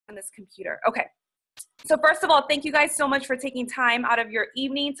on this computer. Okay. So first of all, thank you guys so much for taking time out of your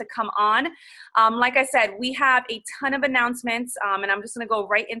evening to come on. Like I said, we have a ton of announcements, and I'm just going to go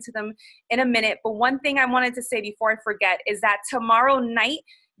right into them in a minute. But one thing I wanted to say before I forget is that tomorrow night,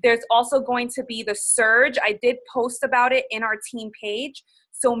 there's also going to be the surge. I did post about it in our team page.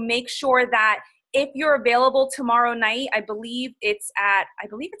 So make sure that if you're available tomorrow night, I believe it's at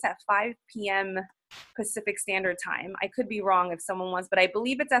 5 p.m. Pacific Standard Time. I could be wrong if someone wants, but I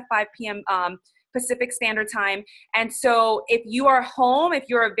believe it's at 5 p.m. Pacific Standard Time. And so if you are home, if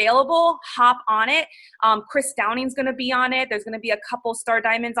you're available, hop on it. Chris Downing's going to be on it. There's going to be a couple Star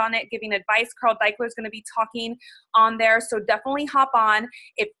Diamonds on it giving advice. Carl Deichler is going to be talking on there. So definitely hop on.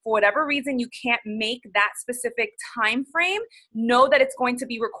 If for whatever reason you can't make that specific time frame, know that it's going to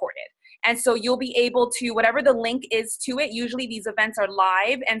be recorded. And so you'll be able to, whatever the link is to it, usually these events are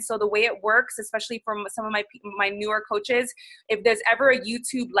live. And so the way it works, especially for some of my newer coaches, if there's ever a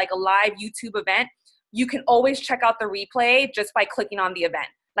YouTube, like a live YouTube event, you can always check out the replay just by clicking on the event,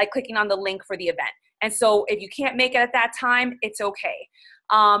 like clicking on the link for the event. And so if you can't make it at that time, it's okay.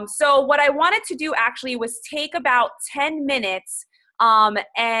 So what I wanted to do actually was take about 10 minutes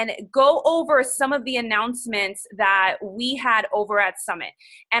and go over some of the announcements that we had over at Summit.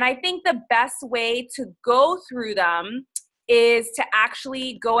 And I think the best way to go through them is to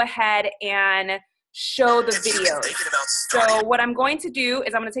actually go ahead and show the videos. So what I'm going to do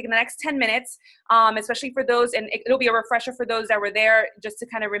is I'm going to take the next 10 minutes, especially for those, and it'll be a refresher for those that were there just to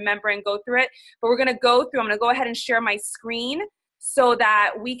kind of remember and go through it. But we're going to go through, I'm going to go ahead and share my screen so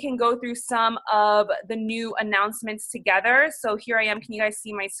that we can go through some of the new announcements together. So here I am. Can you guys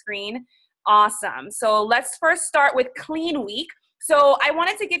see my screen? Awesome. So let's first start with Clean Week. So I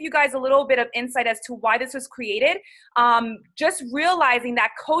wanted to give you guys a little bit of insight as to why this was created. Just realizing that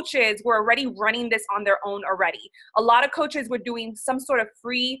coaches were already running this on their own already. A lot of coaches were doing some sort of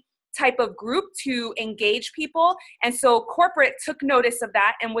free type of group to engage people. And so corporate took notice of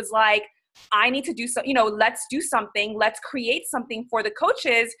that and was like, I need to do so, let's do something. Let's create something for the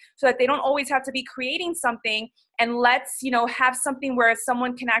coaches so that they don't always have to be creating something. And let's, have something where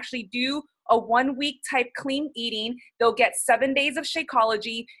someone can actually do a 1 week type clean eating. They'll get 7 days of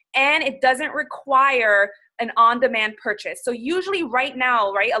Shakeology, and it doesn't require an on-demand purchase. So usually right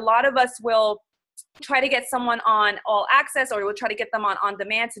now, right, a lot of us will try to get someone on all access, or we'll try to get them on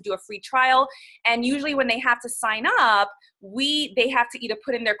demand to do a free trial. And usually when they have to sign up, they have to either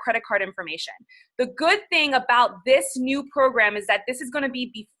put in their credit card information. The good thing about this new program is that this is going to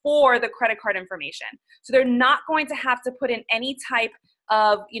be before the credit card information. So they're not going to have to put in any type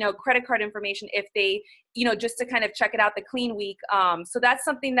of, credit card information if they, just to kind of check it out, the Clean Week. So that's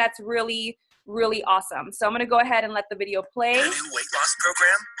something that's really awesome. So I'm going to go ahead and let the video play. A new weight loss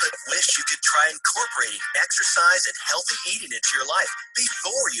program, but wish you could try incorporating exercise and healthy eating into your life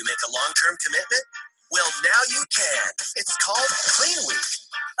before you make a long-term commitment? Well, now you can. It's called Clean Week,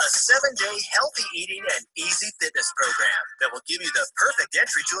 a 7-day healthy eating and easy fitness program that will give you the perfect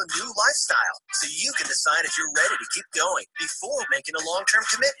entry to a new lifestyle so you can decide if you're ready to keep going before making a long-term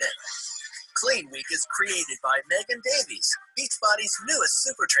commitment. Clean Week is created by Megan Davies, Beachbody's newest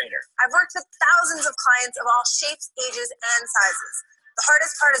super trainer. I've worked with thousands of clients of all shapes, ages, and sizes. The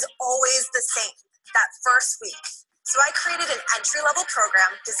hardest part is always the same, that first week. So I created an entry-level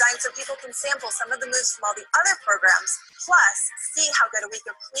program designed so people can sample some of the moves from all the other programs, plus see how good a week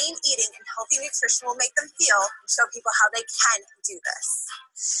of clean eating and healthy nutrition will make them feel and show people how they can do this.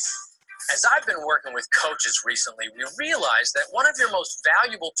 As I've been working with coaches recently, we realized that one of your most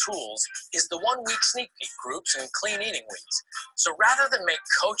valuable tools is the 1 week sneak peek groups and clean eating weeks. So rather than make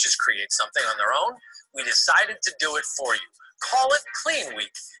coaches create something on their own, we decided to do it for you. Call it Clean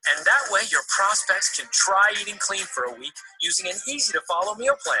Week, and that way your prospects can try eating clean for a week using an easy-to-follow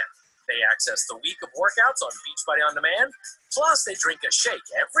meal plan. They access the week of workouts on Beachbody On Demand, plus they drink a shake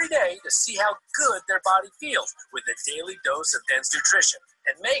every day to see how good their body feels with a daily dose of dense nutrition.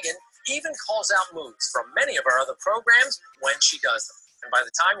 And Megan even calls out moves from many of our other programs when she does them. And by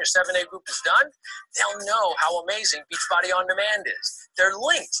the time your 7-day group is done, they'll know how amazing Beachbody On Demand is. They're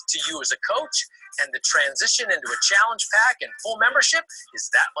linked to you as a coach, and the transition into a challenge pack and full membership is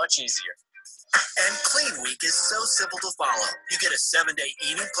that much easier. And Clean Week is so simple to follow. You get a 7-day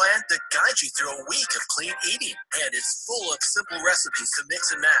eating plan that guides you through a week of clean eating. And it's full of simple recipes to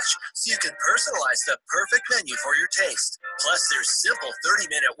mix and match, so you can personalize the perfect menu for your taste. Plus, there's simple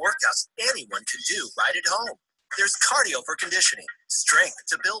 30-minute workouts anyone can do right at home. There's cardio for conditioning, strength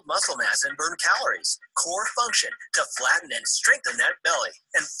to build muscle mass and burn calories, core function to flatten and strengthen that belly,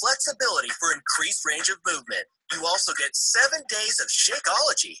 and flexibility for increased range of movement. You also get 7 days of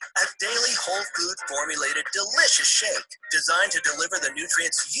Shakeology, a daily whole food formulated delicious shake designed to deliver the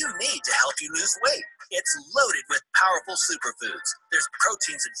nutrients you need to help you lose weight. It's loaded with powerful superfoods. There's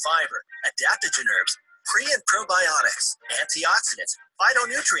proteins and fiber, adaptogens, pre- and probiotics, antioxidants,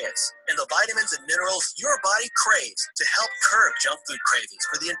 phytonutrients, and the vitamins and minerals your body craves to help curb junk food cravings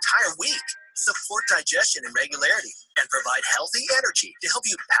for the entire week, support digestion and regularity, and provide healthy energy to help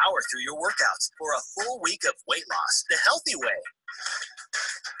you power through your workouts for a full week of weight loss the healthy way.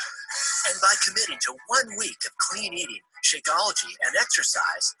 And by committing to 1 week of clean eating, Shakeology, and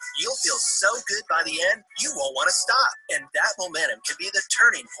exercise, you'll feel so good by the end, you won't want to stop. And that momentum can be the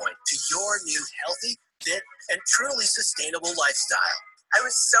turning point to your new healthy, fit, and truly sustainable lifestyle. I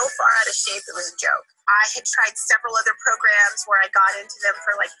was so far out of shape, it was a joke. I had tried several other programs where I got into them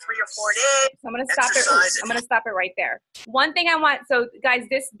for like 3 or 4 days. I'm going to stop it. I'm going to stop it right there. One thing I want, so guys,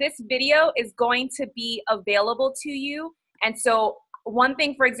 this video is going to be available to you. And so one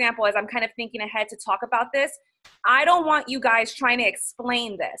thing, for example, as I'm kind of thinking ahead to talk about this, I don't want you guys trying to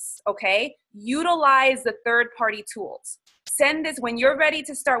explain this, okay? Utilize the third-party tools. Send this when you're ready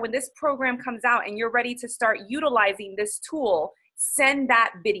to start, when this program comes out and you're ready to start utilizing this tool, send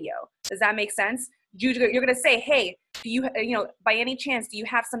that video. Does that make sense? You're going to say, hey, do you by any chance, do you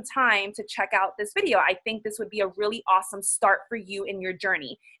have some time to check out this video? I think this would be a really awesome start for you in your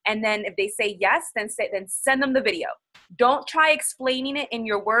journey. And then if they say yes, then send them the video. Don't try explaining it in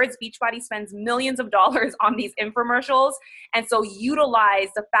your words. Beachbody spends millions of dollars on these infomercials. And so utilize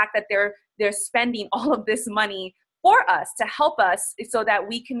the fact that they're spending all of this money for us to help us so that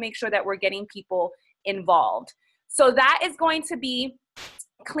we can make sure that we're getting people involved. So that is going to be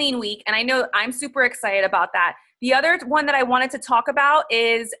Clean Week. And I know I'm super excited about that. The other one that I wanted to talk about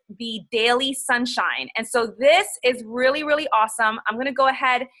is the Daily Sunshine. And so this is really, really awesome. I'm going to go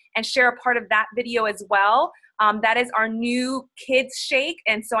ahead and share a part of that video as well. That is our new kids shake.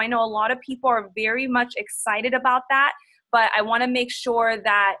 And so I know a lot of people are very much excited about that, but I want to make sure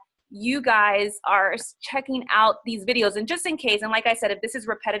that you guys are checking out these videos. And just in case, and like I said, if this is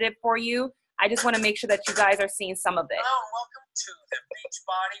repetitive for you, I just want to make sure that you guys are seeing some of it. Hello, and welcome to the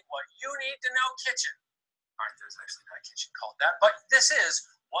Beachbody What You Need to Know Kitchen. All right, there's actually not a kitchen called that, but this is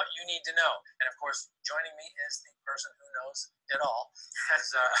what you need to know. And of course, joining me is the person who knows it all, as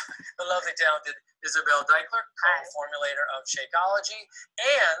the lovely, talented Isabel Deichler, co-formulator of Shakeology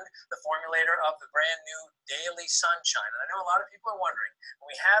and the formulator of the brand new Daily Sunshine. And I know a lot of people are wondering,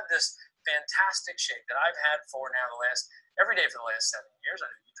 we have this fantastic shake that I've had for now every day for the last 7 years. I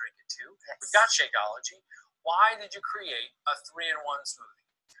know you drink it too. Yes. We've got Shakeology. Why did you create a 3-in-1 smoothie?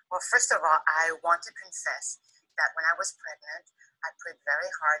 Well, first of all, I want to confess that when I was pregnant, I prayed very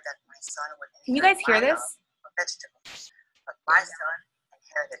hard that my son would inherit Can you guys hear this? love for vegetables. But my son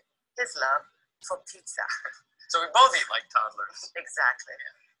inherited his love for pizza. So we both eat like toddlers. Exactly.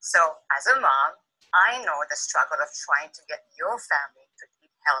 So as a mom, I know the struggle of trying to get your family to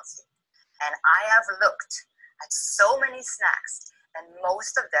eat healthy. And I have looked at so many snacks, and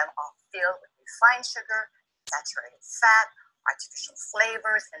most of them are filled with refined sugar, saturated fat, artificial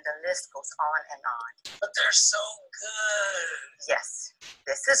flavors, and the list goes on and on. But they're so good. Yes,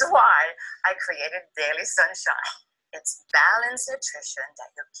 this is why I created Daily Sunshine. It's balanced nutrition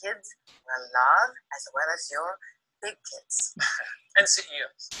that your kids will love, as well as your big kids. And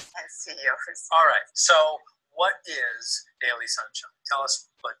CEOs. And CEOs. All right, so what is Daily Sunshine? Tell us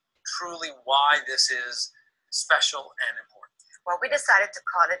truly why this is special and important. Well, we decided to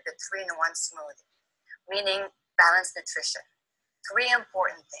call it the 3-in-1 smoothie, meaning balanced nutrition. 3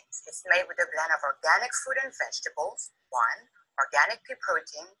 important things. It's made with a blend of organic fruit and vegetables, 1, organic pea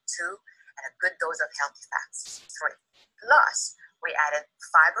protein, 2, and a good dose of healthy fats, 3. Plus, we added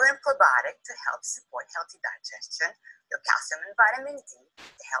fiber and probiotic to help support healthy digestion, your calcium and vitamin D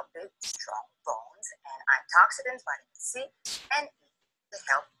to help build strong bones, and antioxidants, vitamin C, and E to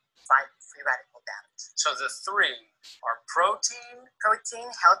help fight free radical damage. So the 3 are protein,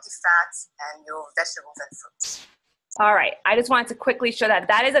 healthy fats, and your vegetables and fruits. All right, I just wanted to quickly show that.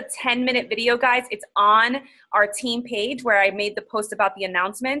 That is a 10-minute video, guys. It's on our team page where I made the post about the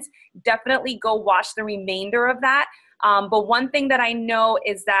announcements. Definitely go watch the remainder of that. But one thing that I know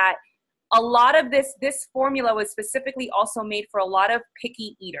is that a lot of this formula was specifically also made for a lot of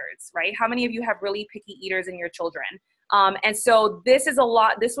picky eaters, right? How many of you have really picky eaters in your children? And so this is a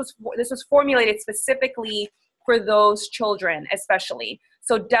lot, this was formulated specifically for those children, especially.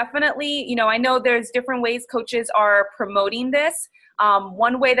 So definitely, I know there's different ways coaches are promoting this,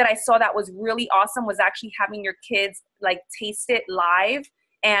 One way that I saw that was really awesome was actually having your kids like taste it live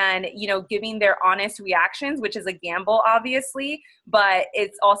and, you know, giving their honest reactions, which is a gamble, obviously, but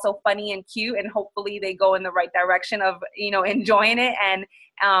it's also funny and cute, and hopefully they go in the right direction of, you know, enjoying it. And,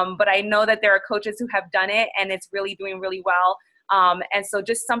 but I know that there are coaches who have done it and it's really doing really well. And so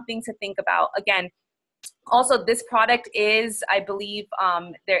just something to think about. Again, also, this product is, I believe,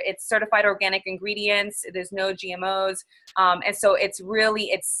 it's certified organic ingredients. There's no GMOs. And so it's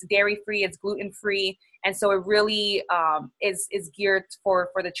dairy-free, it's gluten-free. And so it really is geared for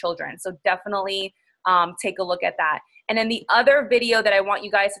the children. So definitely take a look at that. And then the other video that I want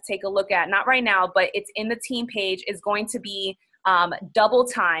you guys to take a look at, not right now, but it's in the team page, is going to be Double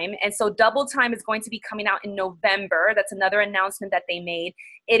Time. And so Double Time is going to be coming out in November. That's another announcement that they made.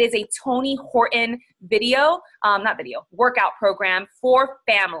 It is a Tony Horton workout program for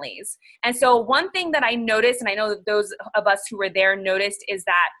families. And so one thing that I noticed, and I know that those of us who were there noticed, is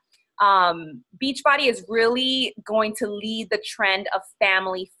that Beachbody is really going to lead the trend of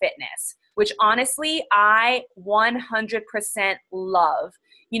family fitness, which honestly, I 100% love.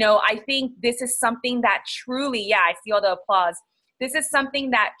 You know, I think this is something that truly, I see all the applause. This is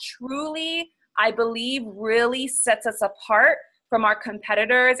something that truly, I believe, really sets us apart from our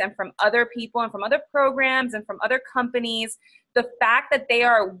competitors and from other people and from other programs and from other companies. The fact that they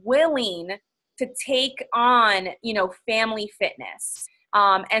are willing to take on, you know, family fitness.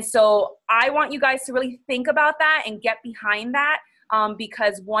 And so I want you guys to really think about that and get behind that.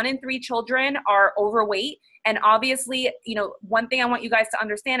 Because 1 in 3 children are overweight. And obviously, you know, one thing I want you guys to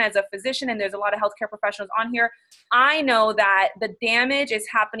understand as a physician, and there's a lot of healthcare professionals on here, I know that the damage is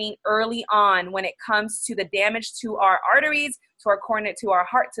happening early on when it comes to the damage to our arteries, to our coordinate, to our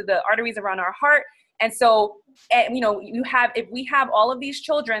heart, to the arteries around our heart. And so, you know, if we have all of these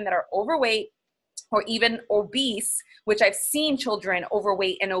children that are overweight or even obese, which I've seen children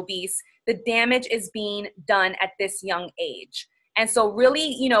overweight and obese, the damage is being done at this young age. And so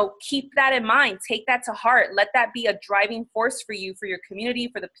really, you know, keep that in mind. Take that to heart. Let that be a driving force for you, for your community,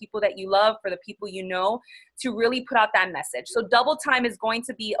 for the people that you love, for the people you know, to really put out that message. So Double Time is going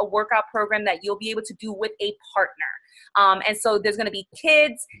to be a workout program that you'll be able to do with a partner. And so there's going to be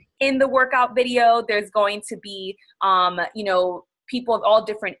kids in the workout video. There's going to be, you know, people of all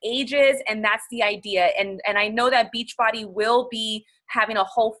different ages, and that's the idea. And I know that Beachbody will be having a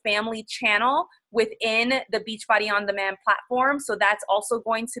whole family channel within the Beachbody On Demand platform. So that's also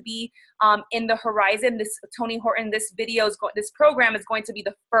going to be in the horizon. This Tony Horton, this program is going to be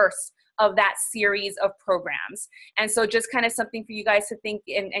the first of that series of programs. And so just kind of something for you guys to think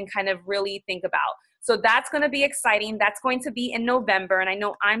and kind of really think about. So that's going to be exciting. That's going to be in November. And I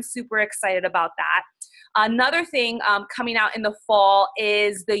know I'm super excited about that. Another thing coming out in the fall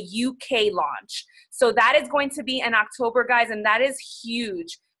is the UK launch. So that is going to be in October, guys, and that is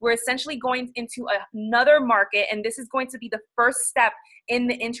huge. We're essentially going into another market, and this is going to be the first step in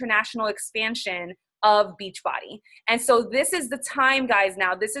the international expansion of Beachbody. And so this is the time, guys,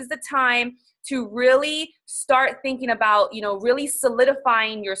 now. This is the time to really start thinking about, you know, really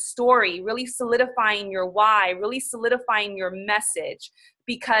solidifying your story, really solidifying your why, really solidifying your message.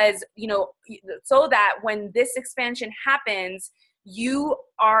 Because, you know, so that when this expansion happens, you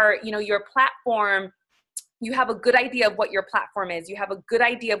are, you know, your platform, you have a good idea of what your platform is. You have a good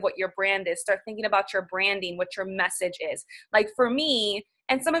idea of what your brand is. Start thinking about your branding, what your message is. Like for me,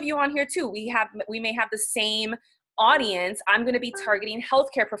 and some of you on here too, we may have the same audience. I'm going to be targeting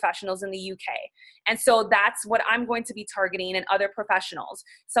healthcare professionals in the UK. And so that's what I'm going to be targeting, and other professionals.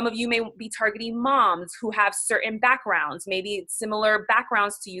 Some of you may be targeting moms who have certain backgrounds, maybe similar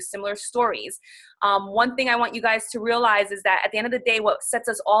backgrounds to you, similar stories. One thing I want you guys to realize is that at the end of the day, what sets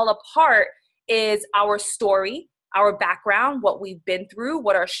us all apart is our story, our background, what we've been through,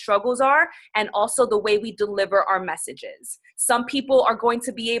 what our struggles are, and also the way we deliver our messages. Some people are going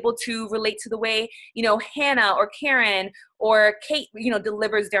to be able to relate to the way, you know, Hannah or Karen or Kate, you know,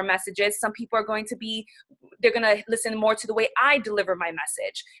 delivers their messages. Some people are going to be, they're going to listen more to the way I deliver my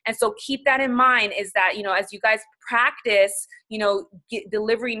message. And so keep that in mind, is that, you know, as you guys practice, you know,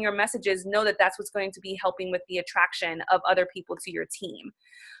 delivering your messages, know that that's what's going to be helping with the attraction of other people to your team.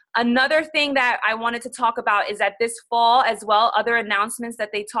 Another thing that I wanted to talk about is that this fall as well, other announcements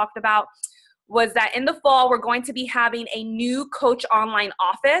that they talked about was that in the fall, we're going to be having a new coach online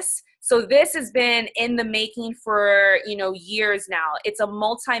office. So this has been in the making for, you know, years now. It's a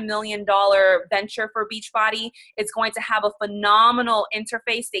multi-million-dollar venture for Beachbody. It's going to have a phenomenal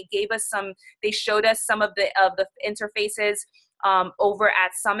interface. They showed us some of the interfaces over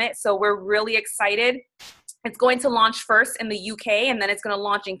at Summit. So we're really excited It's going to launch first in the UK, and then it's going to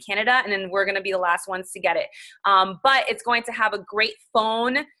launch in Canada, and then we're going to be the last ones to get it. But it's going to have a great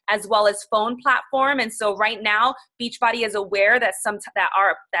phone as well as phone platform. And so right now, Beachbody is aware that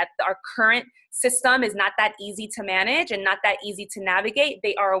our current system is not that easy to manage and not that easy to navigate.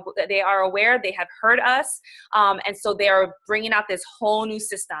 They are aware. They have heard us, and so they are bringing out this whole new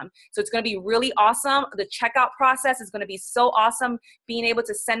system. So it's going to be really awesome. The checkout process is going to be so awesome. Being able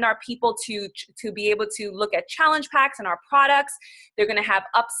to send our people to be able to look at challenge packs and our products. They're going to have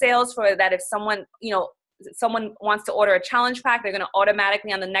upsells for that. If someone wants to order a challenge pack, they're going to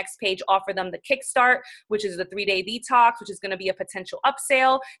automatically on the next page offer them the Kickstart, which is the 3-day detox, which is going to be a potential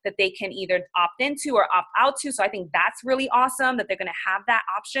upsale that they can either opt into or opt out to. So I think that's really awesome that they're going to have that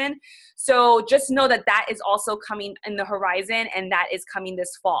option. So just know that that is also coming in the horizon, and that is coming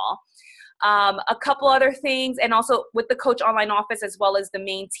this fall. A couple other things, and also with the Coach Online Office as well as the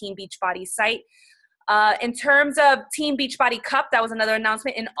main Team Beachbody site. In terms of Team Beachbody Cup, that was another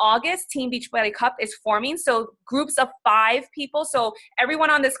announcement. In August, Team Beachbody Cup is forming. So groups of 5 people. So everyone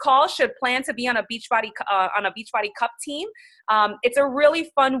on this call should plan to be on a Beachbody Cup team. It's a really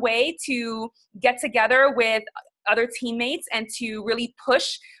fun way to get together with other teammates and to really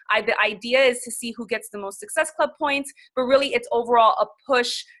push. The idea is to see who gets the most Success Club points, but really it's overall a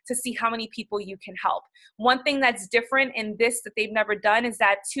push to see how many people you can help. One thing that's different in this that they've never done is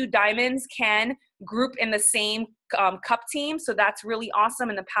that 2 diamonds can group in the same cup team. So that's really awesome.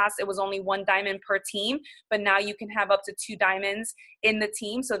 In the past, it was only 1 diamond per team, but now you can have up to 2 diamonds in the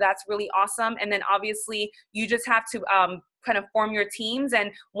team. So that's really awesome. And then obviously you just have to kind of form your teams. And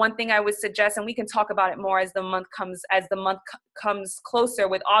one thing I would suggest, and we can talk about it more as the month comes closer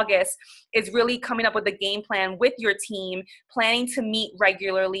with August, is really coming up with a game plan with your team, planning to meet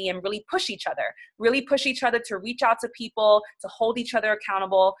regularly and really push each other to reach out to people, to hold each other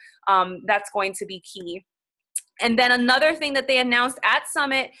accountable. That's going to be key. And then another thing that they announced at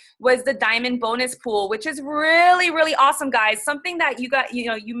Summit was the Diamond Bonus Pool, which is really, really awesome, guys. Something that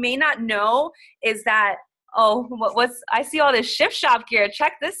you may not know is that, I see all this Shift Shop gear.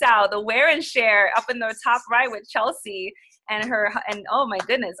 Check this out. The Wear and Share up in the top right with Chelsea and oh my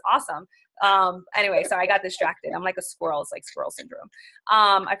goodness, awesome. Anyway, sorry, I got distracted. I'm like a squirrel. It's like squirrel syndrome.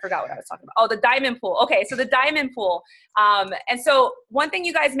 I forgot what I was talking about. Oh, the Diamond Pool. Okay, so the Diamond Pool. And so one thing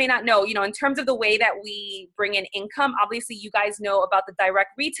you guys may not know, in terms of the way that we bring in income, obviously you guys know about the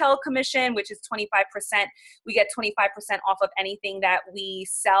direct retail commission, which is 25%. We get 25% off of anything that we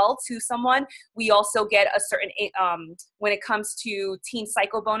sell to someone. We also get a certain, when it comes to team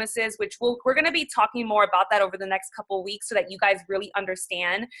cycle bonuses, which we're going to be talking more about that over the next couple of weeks so that you guys really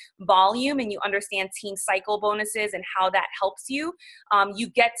understand volume and you understand team cycle bonuses and how that helps you. You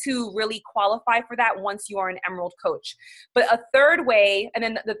get to really qualify for that once you are an Emerald Coach. But a third way, and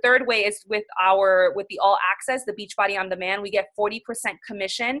then the third way is with the All Access, the Beachbody On Demand, we get 40%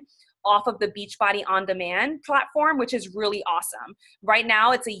 commission off of the Beachbody On Demand platform, which is really awesome. Right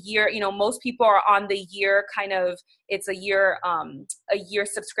now it's a year, most people are on the year it's a year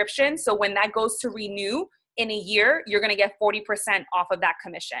subscription. So when that goes to renew, in a year, you're going to get 40% off of that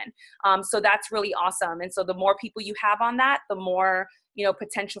commission. So that's really awesome. And so the more people you have on that, the more,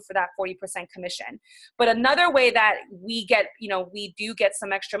 potential for that 40% commission. But another way that we get, we do get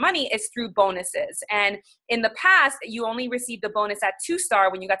some extra money is through bonuses. And in the past, you only received the bonus at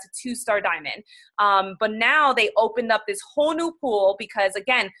 2-star when you got to 2-star diamond. But now they opened up this whole new pool because,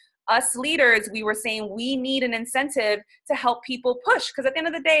 again, us leaders, we were saying we need an incentive to help people push, because at the end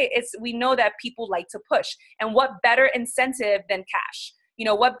of the day, we know that people like to push. And what better incentive than cash?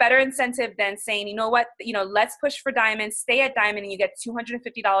 What better incentive than saying, let's push for diamond, stay at diamond, and you get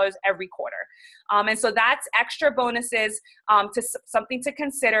 $250 every quarter. And so that's extra bonuses, something to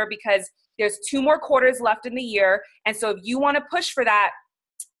consider, because there's 2 more quarters left in the year. And so if you want to push for that,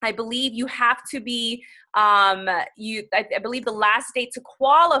 I believe you have to be, I believe the last date to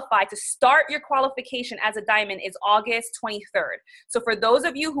qualify, to start your qualification as a diamond, is August 23rd. So for those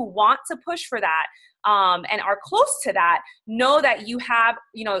of you who want to push for that, and are close to that, know that you have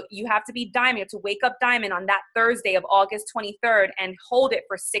to be diamond. You have to wake up diamond on that Thursday of August 23rd and hold it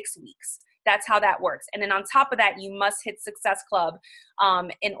for 6 weeks. That's how that works. And then on top of that, you must hit Success Club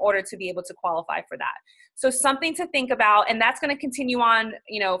in order to be able to qualify for that. So something to think about, and that's going to continue on,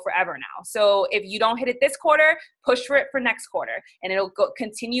 forever now. So if you don't hit it this quarter, push for it for next quarter, and it'll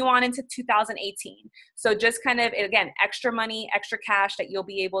continue on into 2018. So just kind of, again, extra money, extra cash that you'll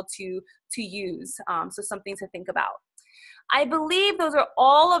be able to use. So something to think about. I believe those are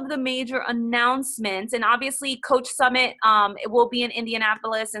all of the major announcements. And obviously Coach Summit, it will be in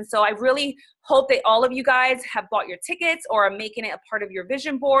Indianapolis. And so I really hope that all of you guys have bought your tickets or are making it a part of your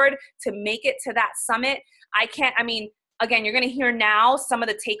vision board to make it to that summit. Again, you're going to hear now some of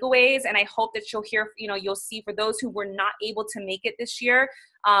the takeaways, and I hope that you'll hear, you'll see for those who were not able to make it this year,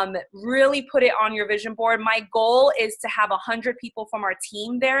 really put it on your vision board. My goal is to have 100 people from our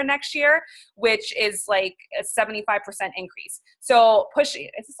team there next year, which is like a 75% increase. So push it.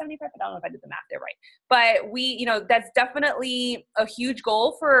 It's a 75. I don't know if I did the math there right, but we, that's definitely a huge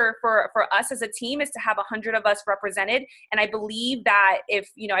goal for us as a team, is to have 100 of us represented. And I believe that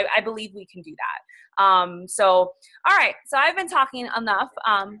I believe we can do that. All right. So I've been talking enough.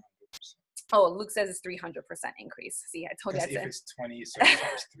 Luke says it's 300% increase. See, I told you. If it's 20, so times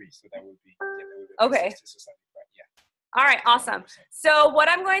 3, so that would be okay. 60, so 75, yeah. All right, awesome. So what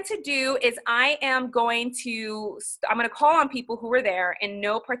I'm going to do is I'm going to call on people who were there in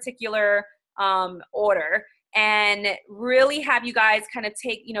no particular order, and really have you guys kind of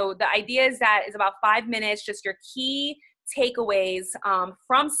take, the idea is that is about 5 minutes, just your key takeaways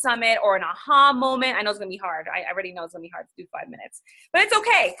from Summit or an aha moment. I know it's gonna be hard. I already know it's gonna be hard to do 5 minutes, but it's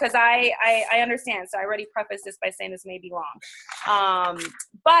okay because I understand. So I already prefaced this by saying this may be long,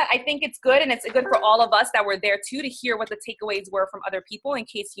 but I think it's good, and it's good for all of us that were there too to hear what the takeaways were from other people in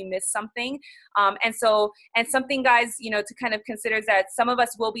case you missed something. And something, guys, to kind of consider is that some of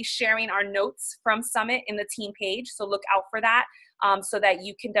us will be sharing our notes from Summit in the team page, so look out for that. So that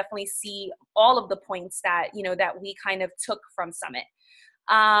you can definitely see all of the points that, that we kind of took from Summit.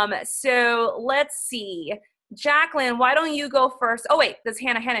 So let's see. Jacqueline, why don't you go first? Oh, wait,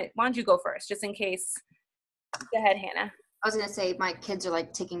 Hannah, why don't you go first, just in case? Go ahead, Hannah. I was going to say, my kids are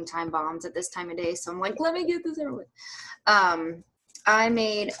like ticking time bombs at this time of day, so I'm like, let me get this over with. I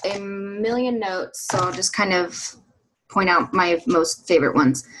made a million notes, so I'll just kind of point out my most favorite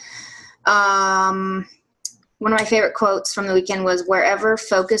ones. One of my favorite quotes from the weekend was, wherever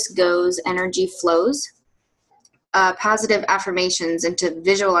focus goes, energy flows. Positive affirmations, and to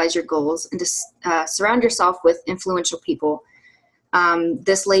visualize your goals, and to surround yourself with influential people.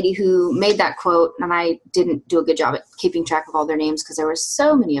 This lady who made that quote, and I didn't do a good job at keeping track of all their names because there were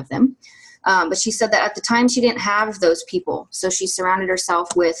so many of them, but she said that at the time she didn't have those people, so she surrounded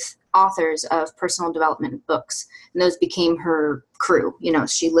herself with authors of personal development books, and those became her crew.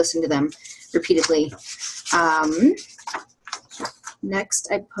 She listened to them repeatedly. Next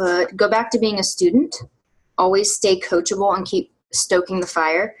I put, go back to being a student, always stay coachable, and keep stoking the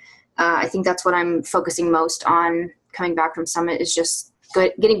fire. I think that's what I'm focusing most on coming back from Summit, is just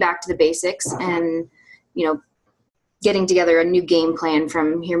getting back to the basics and, getting together a new game plan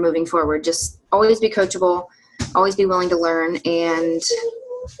from here moving forward. Just always be coachable, always be willing to learn, and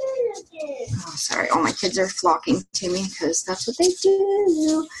sorry, all my kids are flocking to me because that's what they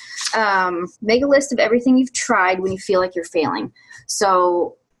do. Make a list of everything you've tried when you feel like you're failing.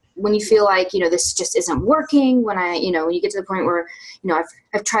 So when you feel like, this just isn't working, when you get to the point where,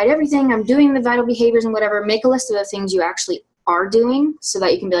 I've tried everything, I'm doing the vital behaviors and whatever, make a list of the things you actually are doing so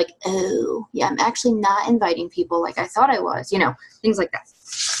that you can be like, oh yeah, I'm actually not inviting people like I thought I was, things like that.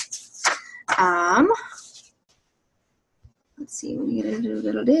 Let's see,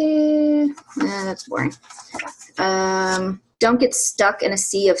 that's boring. Don't get stuck in a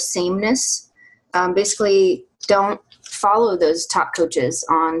sea of sameness. Basically, don't follow those top coaches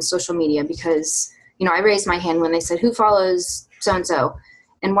on social media because, I raised my hand when they said, who follows so-and-so?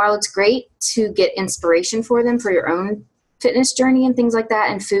 And while it's great to get inspiration for them for your own fitness journey and things like that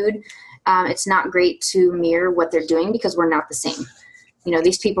and food, it's not great to mirror what they're doing because we're not the same.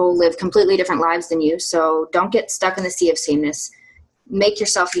 These people live completely different lives than you, so don't get stuck in the sea of sameness. Make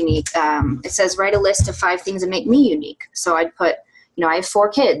yourself unique. It says write a list of 5 things that make me unique. So I'd put, I have 4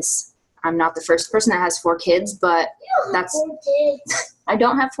 kids. I'm not the first person that has 4 kids, but that's, I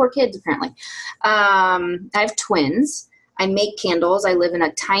don't have 4 kids apparently. I have twins. I make candles. I live in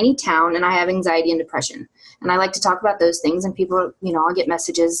a tiny town, and I have anxiety and depression. And I like to talk about those things, and people, I'll get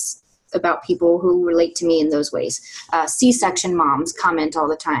messages about people who relate to me in those ways. C-section moms comment all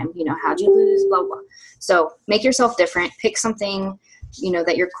the time, how'd you lose, blah, blah. So make yourself different, pick something,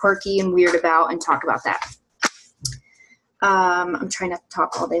 that you're quirky and weird about, and talk about that. I'm trying not to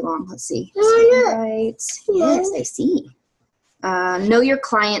talk all day long. Let's see. Right. Yes, I see. Know your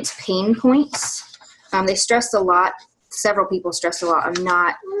clients' pain points. They stressed a lot. Several people stressed a lot of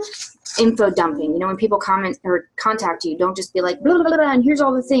not info dumping. When people comment or contact you, don't just be like, blah, blah, blah, blah, and here's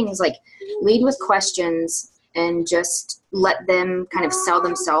all the things. Like, lead with questions and just let them kind of sell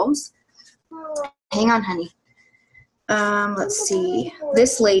themselves. Hang on, honey. Let's see.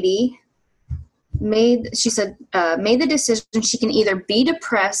 This lady made the decision she can either be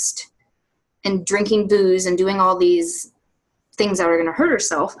depressed and drinking booze and doing all these things that are going to hurt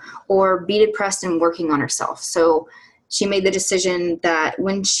herself, or be depressed and working on herself. So she made the decision that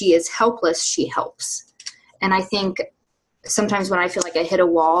when she is helpless, she helps. And I think sometimes when I feel like I hit a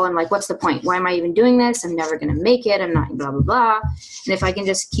wall, I'm like, what's the point? Why am I even doing this? I'm never going to make it. I'm not blah, blah, blah. And if I can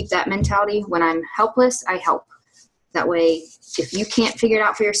just keep that mentality, when I'm helpless, I help. That way, if you can't figure it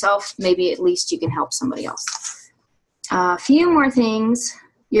out for yourself, maybe at least you can help somebody else. A few more things.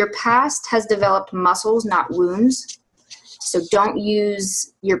 Your past has developed muscles, not wounds. So don't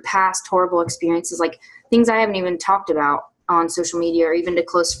use your past horrible experiences, like things I haven't even talked about on social media or even to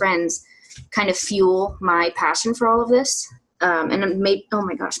close friends, kind of fuel my passion for all of this. And it made, oh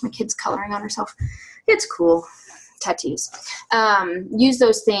my gosh, my kid's coloring on herself. It's cool. Tattoos. Use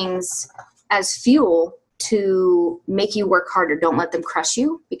those things as fuel to make you work harder. Don't let them crush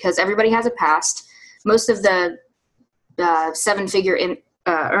you, because everybody has a past. Most of the seven-figure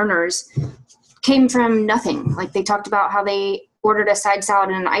earners came from nothing. Like they talked about how they ordered a side salad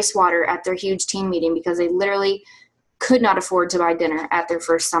and an ice water at their huge team meeting because they literally could not afford to buy dinner at their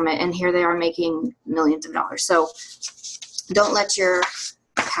first summit. And here they are making millions of dollars. So don't let your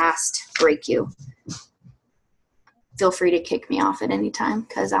past break you. Feel free to kick me off at any time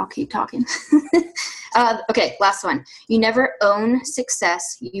because I'll keep talking. Okay, last one. You never own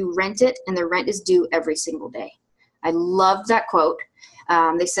success. You rent it, and the rent is due every single day. I love that quote.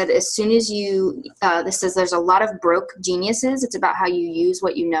 They said as soon as you, this says there's a lot of broke geniuses. It's about how you use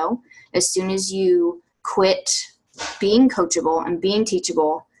what you know. As soon as you quit being coachable and being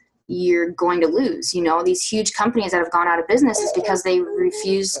teachable, you're going to lose. You know, these huge companies that have gone out of business is because they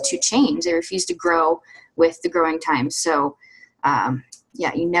refuse to change. They refuse to grow with the growing times. So,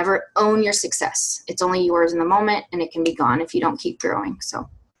 yeah, you never own your success. It's only yours in the moment, and it can be gone if you don't keep growing. So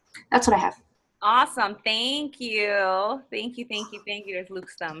that's what I have. Awesome. Thank you. Thank you. There's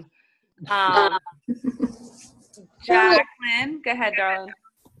Luke's thumb. Jacqueline, go ahead, darling.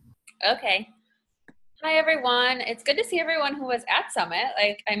 Okay. Hi, everyone. It's good to see everyone who was at Summit.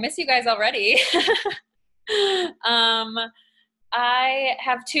 Like, I miss you guys already. I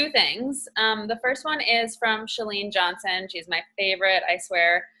have two things. The first one is from Shalene Johnson. She's my favorite, I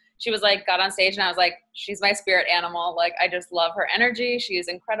swear. She was like, got on stage and I was like, she's my spirit animal. Like, I just love her energy. She is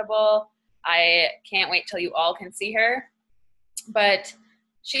incredible. I can't wait till you all can see her. But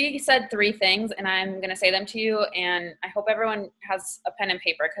she said three things, and I'm going to say them to you, and I hope everyone has a pen and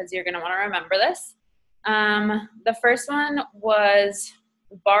paper because you're going to want to remember this. The first one was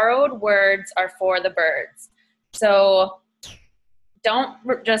borrowed words are for the birds. So don't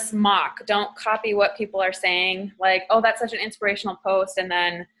just mock. Don't copy what people are saying. Like, oh, that's such an inspirational post, and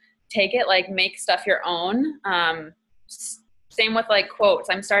then take it, like, make stuff your own. Same with, like, quotes.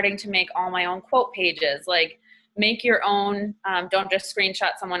 I'm starting to make all my own quote pages. Like, make your own. Don't just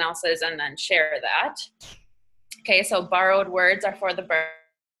screenshot someone else's and then share that. Okay, so borrowed words are for the birds.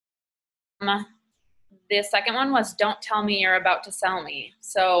 The second one was don't tell me you're about to sell me.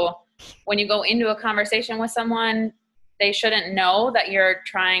 So when you go into a conversation with someone, they shouldn't know that you're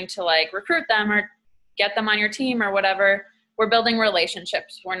trying to, like, recruit them or get them on your team or whatever. We're building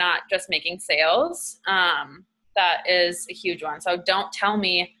relationships. We're not just making sales. That is a huge one. So don't tell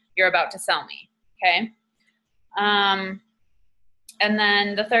me you're about to sell me. Okay. And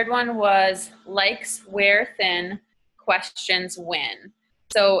then the third one was likes wear thin, questions win.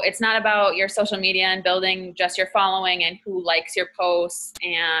 So it's not about your social media and building just your following and who likes your posts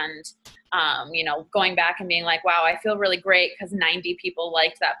and, you know, going back and being like, wow, I feel really great because 90 people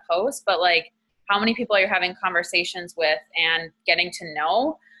liked that post. But, like, how many people are you having conversations with and getting to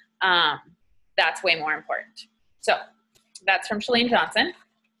know? That's way more important. So that's from Shalene Johnson.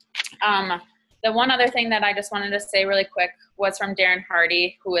 The one other thing that I just wanted to say really quick was from Darren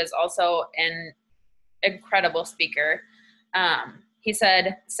Hardy, who is also an incredible speaker. He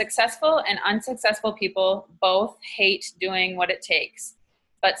said, successful and unsuccessful people both hate doing what it takes,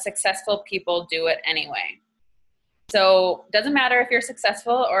 but successful people do it anyway. So it doesn't matter if you're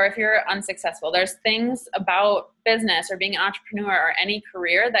successful or if you're unsuccessful. There's things about business or being an entrepreneur or any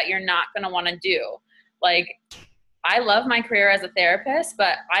career that you're not going to want to do. Like, I love my career as a therapist,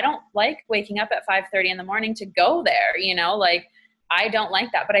 but I don't like waking up at 5:30 in the morning to go there, you know, like, I don't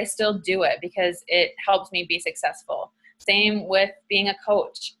like that, but I still do it because it helps me be successful. Same with being a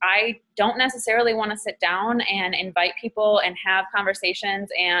coach. I don't necessarily want to sit down and invite people and have conversations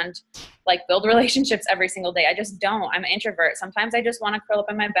and, like, build relationships every single day. I just don't. I'm an introvert. Sometimes I just want to curl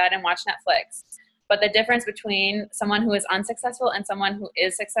up in my bed and watch Netflix. But the difference between someone who is unsuccessful and someone who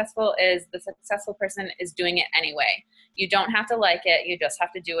is successful is the successful person is doing it anyway. You don't have to like it. You just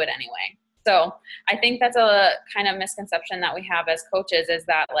have to do it anyway. So I think that's a kind of misconception that we have as coaches, is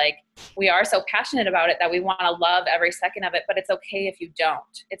that like we are so passionate about it that we want to love every second of it, but it's okay if you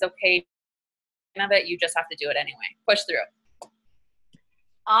don't. It's okay of it. You just have to do it anyway. Push through.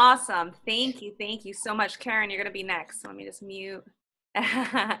 Awesome. Thank you. Thank you so much. Karen, you're going to be next. So let me just mute. Go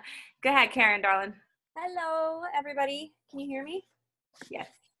ahead, Karen, darling. Hello, everybody. Can you hear me? Yes.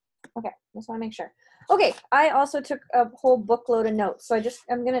 Okay, just want to make sure. Okay, I also took a whole bookload of notes, so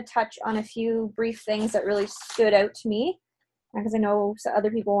I'm going to touch on a few brief things that really stood out to me, because I know other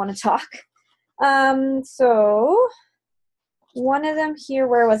people want to talk. So one of them here,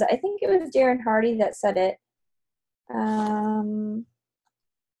 where was it? I think it was Darren Hardy that said it. I don't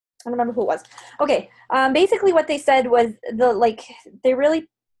remember who it was. Okay, basically what they said was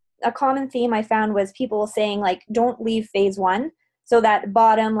a common theme I found was people saying like, don't leave phase one. So that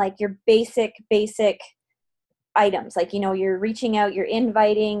bottom, like your basic items, like, you're reaching out, you're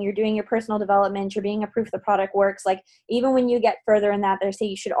inviting, you're doing your personal development, you're being a proof the product works. Like even when you get further in that, they say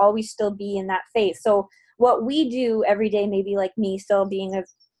you should always still be in that phase. So what we do every day, maybe like me still being a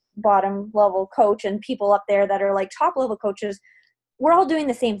bottom level coach and people up there that are like top level coaches, we're all doing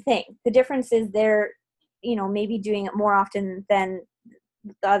the same thing. The difference is they're, maybe doing it more often than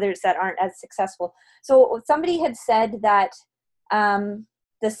the others that aren't as successful. So somebody had said that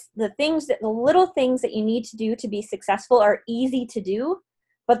the little things that you need to do to be successful are easy to do,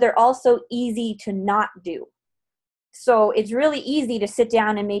 but they're also easy to not do. So it's really easy to sit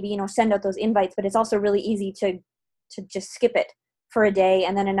down and maybe, send out those invites, but it's also really easy to just skip it for a day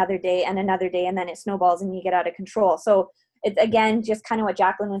and then another day and another day, and then it snowballs and you get out of control. So it's, again, just kind of what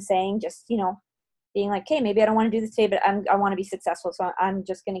Jacqueline was saying, just, being like, hey, maybe I don't want to do this today, but I want to be successful. So I'm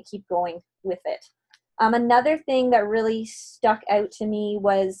just going to keep going with it. Another thing that really stuck out to me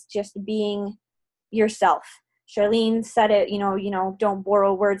was just being yourself. Charlene said it, don't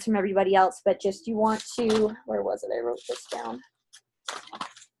borrow words from everybody else, but just you want to, where was it? I wrote this down.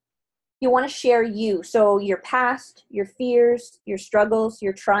 You want to share you. So your past, your fears, your struggles,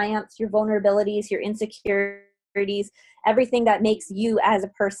 your triumphs, your vulnerabilities, your insecurities, everything that makes you as a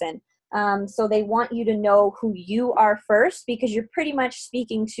person. So they want you to know who you are first, because you're pretty much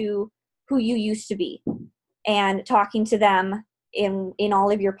speaking to who you used to be and talking to them in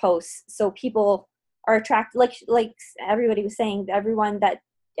all of your posts. So people are attracted, like everybody was saying,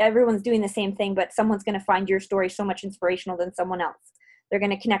 everyone's doing the same thing, but someone's going to find your story so much inspirational than someone else. They're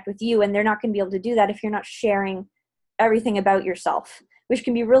going to connect with you, and they're not going to be able to do that if you're not sharing everything about yourself, which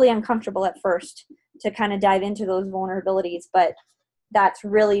can be really uncomfortable at first to kind of dive into those vulnerabilities. But that's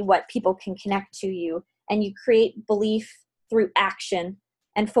really what people can connect to you. And you create belief through action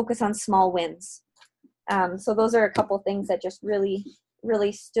and focus on small wins. So those are a couple things that just really,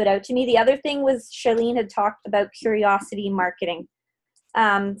 really stood out to me. The other thing was Charlene had talked about curiosity marketing.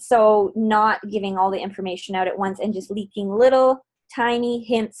 So not giving all the information out at once and just leaking little tiny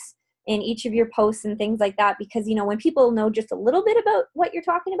hints in each of your posts and things like that. Because, when people know just a little bit about what you're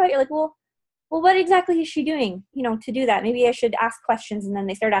talking about, you're like, well, what exactly is she doing, to do that? Maybe I should ask questions. And then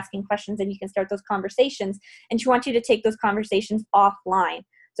they start asking questions and you can start those conversations. And she wants you to take those conversations offline.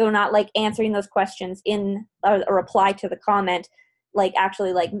 So not like answering those questions in a reply to the comment, like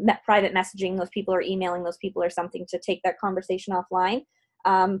actually like private messaging those people or emailing those people or something to take that conversation offline.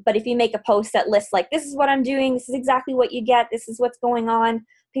 But if you make a post that lists like, this is what I'm doing, this is exactly what you get, this is what's going on,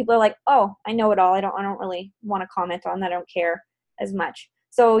 people are like, oh, I know it all. I don't really want to comment on that. I don't care as much.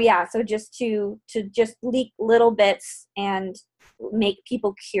 So yeah, so just to just leak little bits and make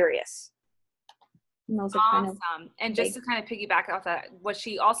people curious. And those are awesome. And just to kind of piggyback off that, what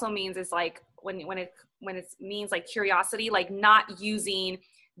she also means is like when it means like curiosity, like not using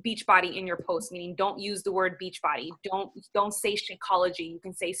Beachbody in your post, meaning don't use the word Beachbody. Don't say Shakeology. You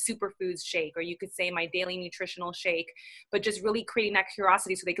can say Superfoods Shake, or you could say my daily nutritional shake, but just really creating that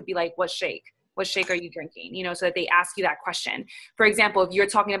curiosity so they could be like, what shake? What shake are you drinking? So that they ask you that question. For example, if you're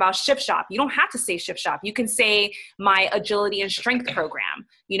talking about Shift Shop, you don't have to say Shift Shop. You can say my agility and strength program.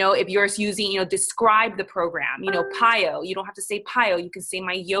 If you're using, describe the program, PIO, you don't have to say PIO. You can say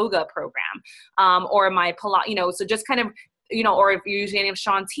my yoga program, or my Pilates, so just kind of, or if you're using any of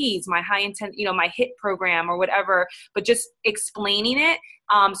Shaun T's, my high intent, my HYP program or whatever, but just explaining it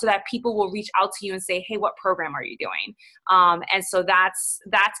so that people will reach out to you and say, hey, what program are you doing? And so that's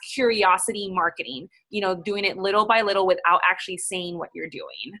curiosity marketing, doing it little by little without actually saying what you're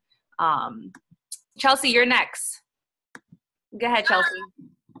doing. Chelsea, you're next. Go ahead, Chelsea.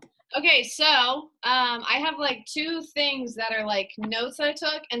 Okay, so I have like two things that are like notes that I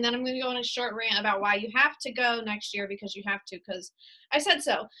took, and then I'm going to go on a short rant about why you have to go next year, because you have to, because I said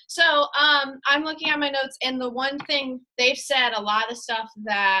so. So I'm looking at my notes, and the one thing they've said, a lot of the stuff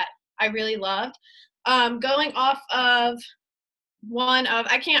that I really loved. Going off of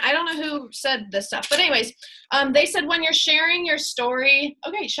I don't know who said this stuff, but anyways, they said when you're sharing your story,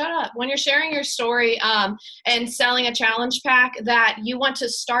 okay, shut up. When you're sharing your story and selling a challenge pack, that you want to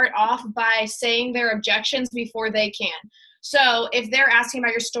start off by saying their objections before they can. So if they're asking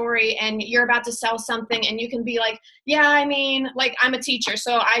about your story and you're about to sell something, and you can be like, yeah, I mean, like, I'm a teacher,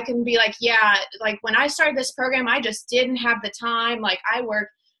 so I can be like, yeah, like when I started this program, I just didn't have the time. Like, I work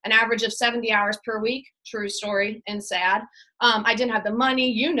an average of 70 hours per week. True story and sad. I didn't have the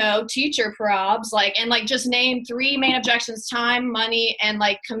money, teacher probs, and just name 3 main objections: time, money, and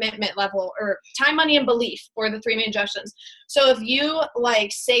like commitment level, or time, money, and belief for the 3 main objections. So if you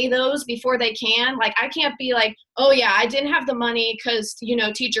like say those before they can, like, I can't be like, oh yeah, I didn't have the money because,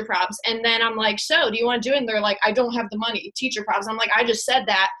 teacher probs. And then I'm like, so do you want to do it? And they're like, I don't have the money, teacher probs. I'm like, I just said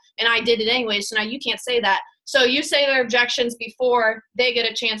that and I did it anyway. So now you can't say that. So you say their objections before they get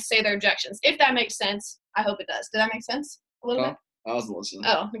a chance to say their objections. If that makes sense. I hope it does. Did that make sense a little bit? I wasn't listening.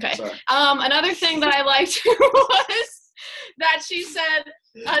 Oh, okay. Sorry. Another thing that I liked was that she said,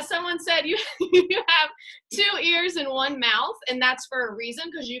 someone said you have 2 ears and 1 mouth, and that's for a reason,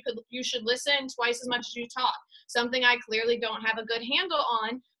 because you should listen twice as much as you talk. Something I clearly don't have a good handle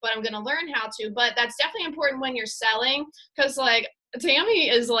on, but I'm going to learn how to. But that's definitely important when you're selling, because like Tammy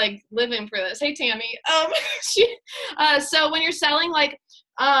is like living for this. Hey Tammy. So when you're selling, like,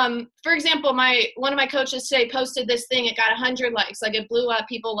 for example, one of my coaches today posted this thing. It got 100 likes. Like, it blew up.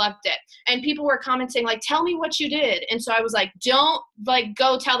 People loved it. And people were commenting like, tell me what you did. And so I was like, don't like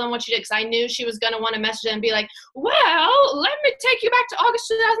go tell them what you did. Cause I knew she was going to want to message them and be like, well, let me take you back to August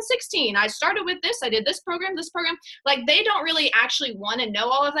 2016. I started with this. I did this program. Like, they don't really actually want to know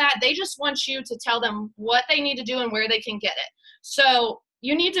all of that. They just want you to tell them what they need to do and where they can get it. So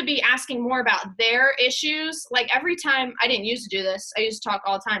you need to be asking more about their issues. Like, every time, I didn't used to do this. I used to talk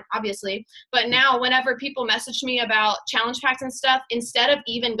all the time, obviously. But now whenever people message me about challenge packs and stuff, instead of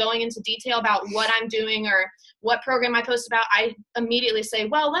even going into detail about what I'm doing or what program I post about, I immediately say,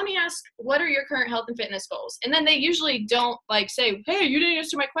 well, let me ask, what are your current health and fitness goals? And then they usually don't like say, hey, you didn't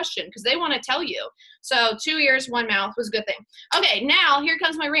answer my question, because they want to tell you. So 2 ears, 1 mouth was a good thing. Okay, now here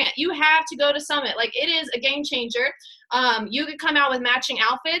comes my rant. You have to go to Summit. Like, it is a game changer. You could come out with matching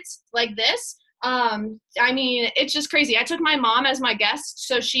outfits like this. I mean, it's just crazy. I took my mom as my guest,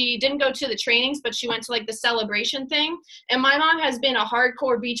 so she didn't go to the trainings, but she went to like the celebration thing. And my mom has been a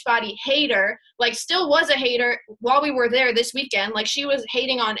hardcore Beachbody hater, like still was a hater while we were there this weekend. Like, she was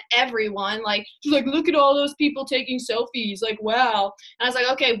hating on everyone. Like, she's like, look at all those people taking selfies. Like, wow. And I was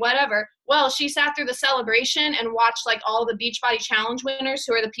like, okay, whatever. Well, she sat through the celebration and watched like all the Beachbody Challenge winners,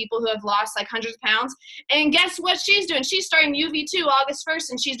 who are the people who have lost like hundreds of pounds. And guess what she's doing? She's starting UV2 August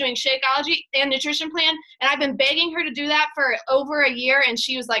 1st, and she's doing Shakeology and nutrition plan. And I've been begging her to do that for over a year. And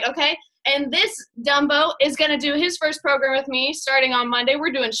she was like, okay. And this Dumbo is going to do his first program with me starting on Monday.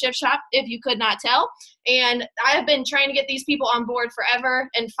 We're doing Shift Shop, if you could not tell. And I have been trying to get these people on board forever.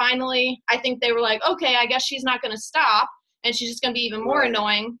 And finally, I think they were like, okay, I guess she's not going to stop. And she's just going to be even more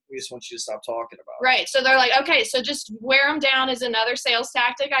annoying. We just want you to stop talking about it. Right. So they're like, okay, so just wear them down is another sales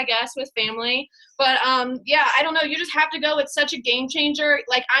tactic, I guess, with family. But yeah, I don't know. You just have to go. It's such a game changer.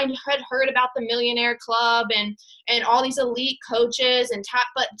 Like, I had heard about the Millionaire Club and all these elite coaches and top,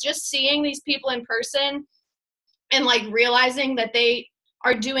 but just seeing these people in person and like realizing that they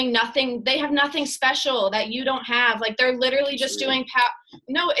are doing nothing, they have nothing special that you don't have. Like, they're literally just doing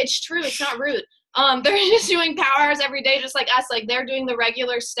no, it's true. It's not rude. They're just doing power hours every day, just like us. Like, they're doing the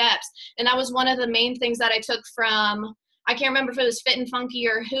regular steps. And that was one of the main things that I took from, I can't remember if it was Fit and Funky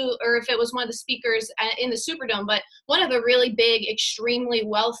or if it was one of the speakers in the Superdome, but one of the really big, extremely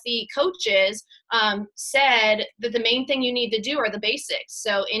wealthy coaches said that the main thing you need to do are the basics.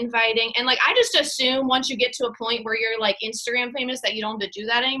 So inviting, and like, I just assume once you get to a point where you're like Instagram famous that you don't have to do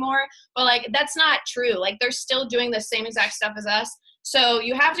that anymore. But like, that's not true. Like, they're still doing the same exact stuff as us. So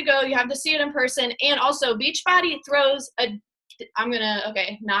you have to go, you have to see it in person. And also, Beachbody throws I'm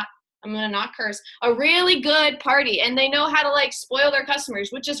gonna not curse, a really good party. And they know how to like spoil their customers,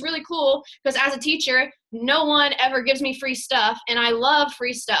 which is really cool, because as a teacher, no one ever gives me free stuff. And I love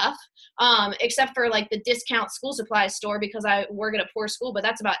free stuff, except for like the discount school supply store, because I work at a poor school, but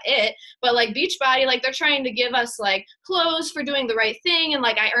that's about it. But like Beachbody, like, they're trying to give us like clothes for doing the right thing. And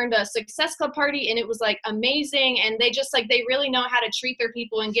like, I earned a Success Club party, and it was like amazing. And they just like, they really know how to treat their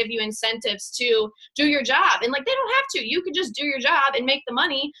people and give you incentives to do your job. And like, they don't have to, you could just do your job and make the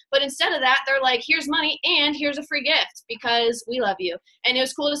money. But instead of that, they're like, here's money and here's a free gift, because we love you. And it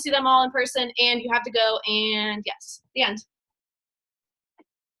was cool to see them all in person, and you have to go. And yes, the end.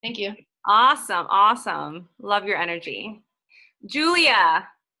 Thank you. Awesome. Awesome. Love your energy. Julia.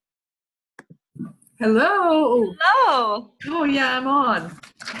 Hello. Hello. Oh yeah, I'm on.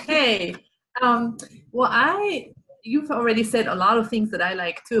 Hey. Well, you've already said a lot of things that I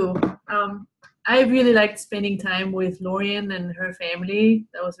like too. I really liked spending time with Lorian and her family.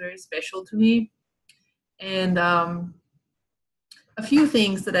 That was very special to me. And a few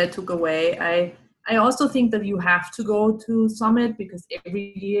things that I took away. I also think that you have to go to Summit because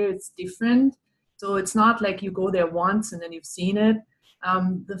every year it's different. So it's not like you go there once and then you've seen it.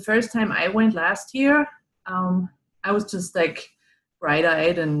 The first time I went last year, I was just like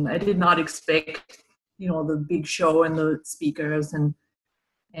bright-eyed, and I did not expect, the big show and the speakers and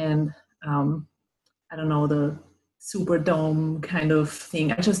I don't know, the Superdome kind of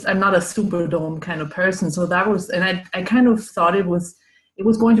thing. I'm not a Superdome kind of person. So that was, and I kind of thought it was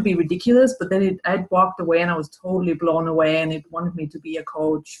going to be ridiculous, but then I'd walked away and I was totally blown away, and it wanted me to be a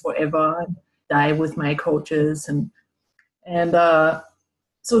coach forever and die with my coaches. And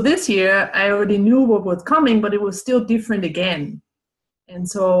so this year I already knew what was coming, but it was still different again. And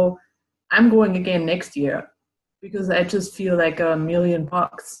so I'm going again next year, because I just feel like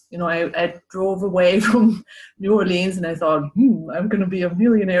 $1,000,000. I drove away from New Orleans and I thought, I'm going to be a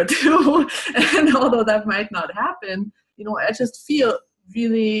millionaire too. And although that might not happen, I just feel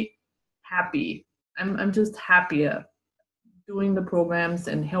really happy. I'm just happier doing the programs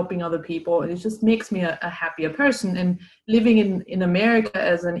and helping other people. And it just makes me a happier person. And living in America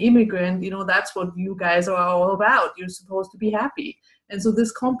as an immigrant, that's what you guys are all about. You're supposed to be happy. And so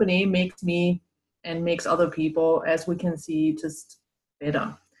this company makes me and makes other people, as we can see, just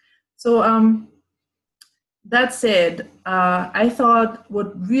better. So that said, I thought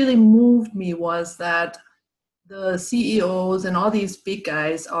what really moved me was that the CEOs and all these big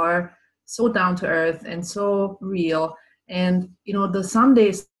guys are so down to earth and so real. And the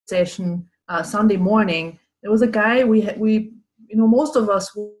Sunday session, Sunday morning, there was a guy we most of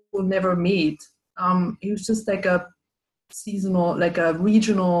us will never meet. He was just like a seasonal, like a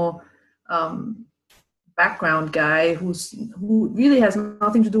regional background guy who really has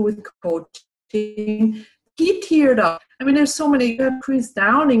nothing to do with coaching. He teared up. I mean, there's so many. You have Chris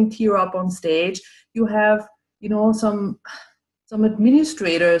Downing tear up on stage. You have some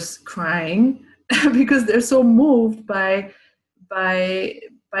administrators crying because they're so moved by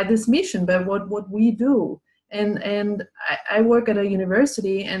this mission, by what we do. And I work at a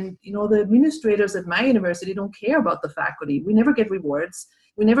university, and the administrators at my university don't care about the faculty. We never get rewards.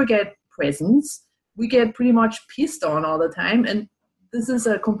 We never get presents. We get pretty much pissed on all the time. And this is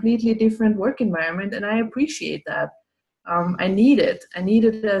a completely different work environment, and I appreciate that. I need it. I need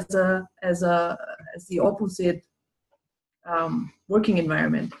it as the opposite working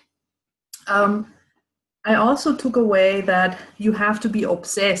environment. I also took away that you have to be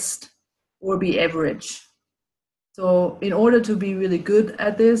obsessed or be average. So in order to be really good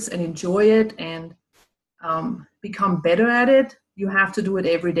at this and enjoy it and become better at it, you have to do it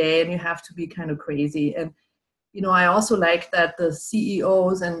every day, and you have to be kind of crazy. And I also like that the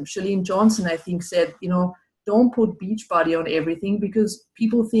CEOs, and Chalene Johnson, I think, said, don't put Beachbody on everything, because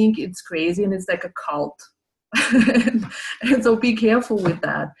people think it's crazy and it's like a cult. and so be careful with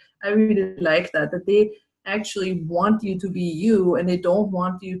that. I really like that they actually want you to be you, and they don't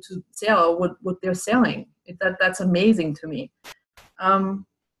want you to sell what they're selling. That's amazing to me.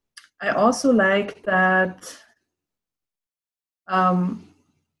 I also like that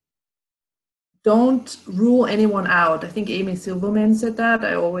don't rule anyone out. I think Amy Silverman said that.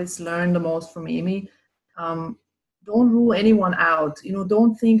 I always learn the most from Amy. Don't rule anyone out.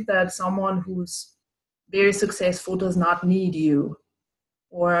 Don't think that someone who's very successful does not need you,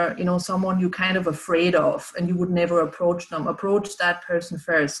 or someone you're kind of afraid of and you would never approach them. Approach that person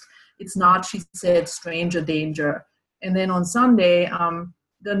first. It's not, she said, stranger danger. And then on Sunday,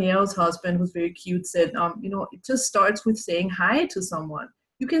 Danielle's husband, who's very cute, said, it just starts with saying hi to someone.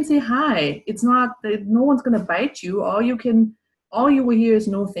 You can say hi. It's not that no one's going to bite you. All you will hear is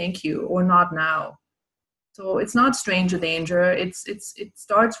no thank you, or not now. So it's not stranger danger. It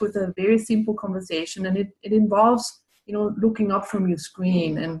starts with a very simple conversation, and it involves looking up from your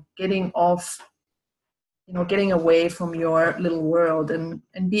screen and getting off, getting away from your little world and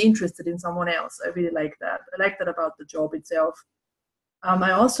be interested in someone else. I really like that. I like that about the job itself. I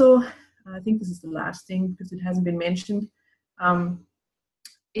think this is the last thing because it hasn't been mentioned.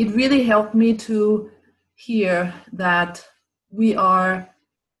 It really helped me to hear that we are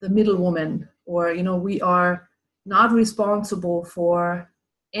the middle woman, or, we are not responsible for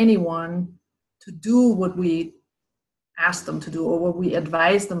anyone to do what we ask them to do or what we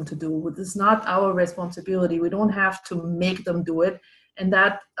advise them to do. This is not our responsibility. We don't have to make them do it. And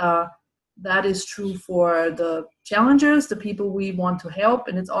that that is true for the challengers, the people we want to help,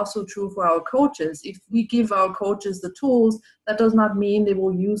 and it's also true for our coaches. If we give our coaches the tools, that does not mean they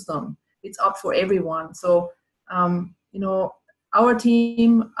will use them. It's up for everyone. So, you know, our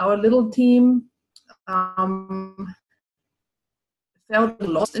team, our little team, felt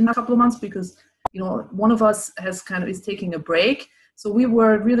lost in a couple of months because, you know, one of us is taking a break. So we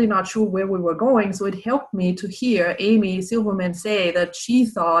were really not sure where we were going. So it helped me to hear Amy Silverman say that she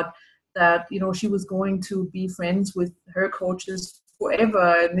thought that, you know, she was going to be friends with her coaches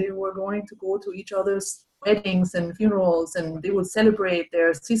forever, and they were going to go to each other's weddings and funerals, and they would celebrate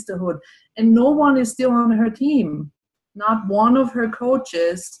their sisterhood. And no one is still on her team. Not one of her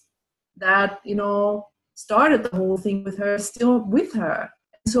coaches that, you know, started the whole thing with her is still with her.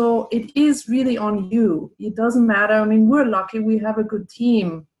 So it is really on you. It doesn't matter. I mean, we're lucky we have a good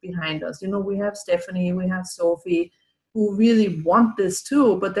team behind us. You know, we have Stephanie, we have Sophie, who really want this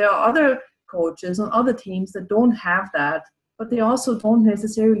too. But there are other coaches on other teams that don't have that, but they also don't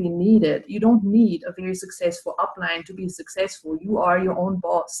necessarily need it. You don't need a very successful upline to be successful. You are your own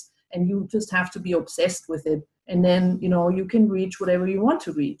boss, and you just have to be obsessed with it. And then, you know, you can reach whatever you want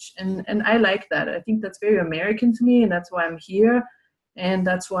to reach. And I like that. I think that's very American to me, and that's why I'm here. And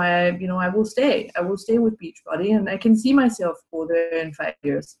that's why, you know, I will stay. I will stay with Beachbody, and I can see myself go there in 5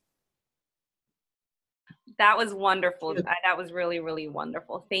 years. That was wonderful. That was really, really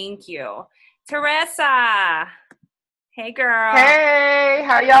wonderful. Thank you. Teresa. Hey, girl. Hey,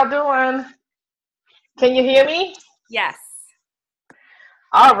 how y'all doing? Can you hear me? Yes.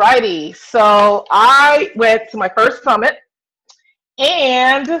 All righty. So I went to my first summit,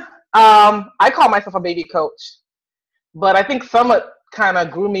 and I call myself a baby coach. But I think Summit kind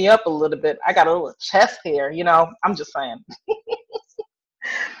of grew me up a little bit. I got a little chest hair, you know, I'm just saying.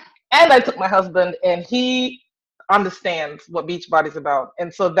 And I took my husband, and he understands what Beachbody's about.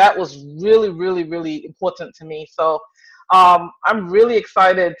 And so that was really, really, really important to me. So I'm really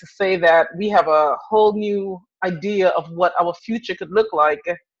excited to say that we have a whole new idea of what our future could look like.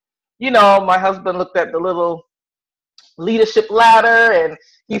 You know, my husband looked at the little leadership ladder, and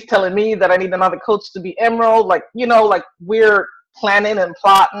he's telling me that I need another coach to be Emerald. Like, you know, like we're planning and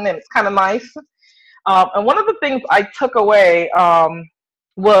plotting, and it's kind of nice. And one of the things I took away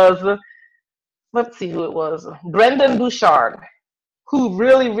was, let's see who it was, Brendan Bouchard, who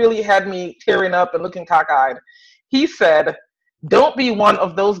really, really had me tearing up and looking cockeyed. He said, don't be one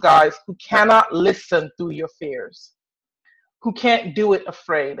of those guys who cannot listen through your fears, who can't do it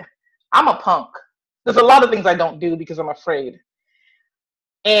afraid. I'm a punk. There's a lot of things I don't do because I'm afraid.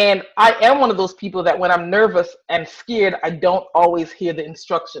 And I am one of those people that when I'm nervous and scared, I don't always hear the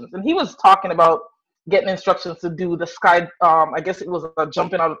instructions. And he was talking about getting instructions to do the I guess it was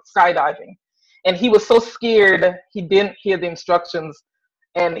jumping out of skydiving. And he was so scared, he didn't hear the instructions,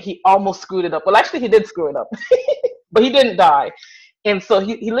 and he almost screwed it up. Well, actually, he did screw it up, but he didn't die. And so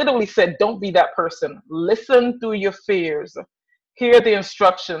he literally said, don't be that person. Listen through your fears. Hear the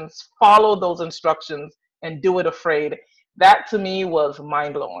instructions, follow those instructions, and do it afraid. That to me was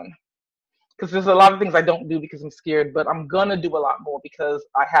mind-blowing, because there's a lot of things I don't do because I'm scared, but I'm going to do a lot more because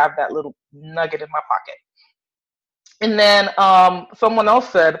I have that little nugget in my pocket. And then someone else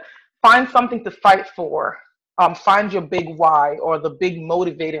said, find something to fight for. Find your big why, or the big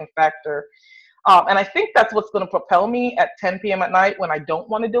motivating factor. And I think that's what's going to propel me at 10 p.m. at night when I don't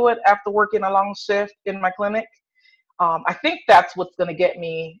want to do it after working a long shift in my clinic. I think that's what's going to get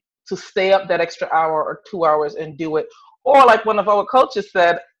me to stay up that extra hour or 2 hours and do it. Or like one of our coaches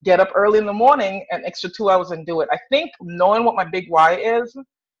said, get up early in the morning and extra 2 hours and do it. I think knowing what my big why is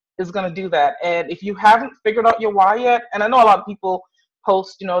going to do that. And if you haven't figured out your why yet, and I know a lot of people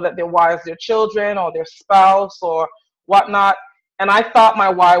post, you know, that their why is their children or their spouse or whatnot. And I thought my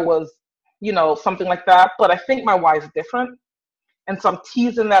why was, you know, something like that. But I think my why is different. And so I'm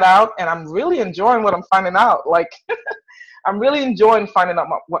teasing that out, and I'm really enjoying what I'm finding out. Like, I'm really enjoying finding out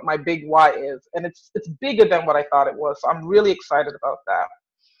what my big why is. And it's bigger than what I thought it was. So I'm really excited about that.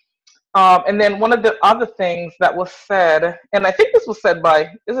 And then one of the other things that was said, and I think this was said by,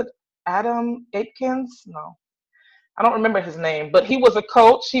 is it Adam Atkins? No, I don't remember his name, but he was a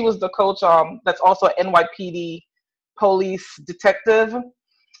coach. He was the coach that's also an NYPD police detective.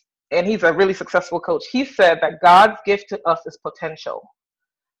 And he's a really successful coach. He said that God's gift to us is potential.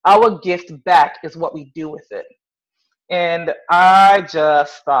 Our gift back is what we do with it. And I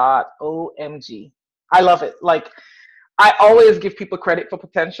just thought, OMG. I love it. Like, I always give people credit for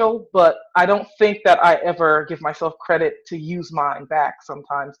potential, but I don't think that I ever give myself credit to use mine back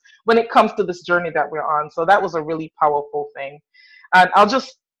sometimes when it comes to this journey that we're on. So that was a really powerful thing. And I'll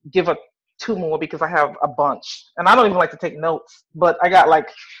just give 2 more because I have a bunch. And I don't even like to take notes, but I got like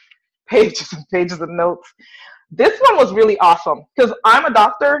pages and pages of notes. This one was really awesome because I'm a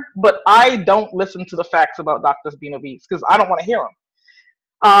doctor, but I don't listen to the facts about doctors being obese because I don't want to hear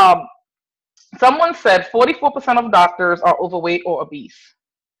them. Someone said 44% of doctors are overweight or obese.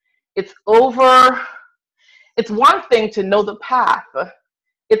 It's one thing to know the path.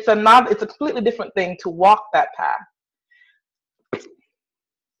 It's a completely different thing to walk that path.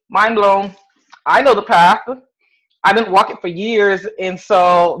 Mind blown. I know the path. I didn't walk it for years. And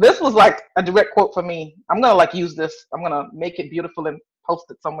so this was like a direct quote for me. I'm going to like use this. I'm going to make it beautiful and post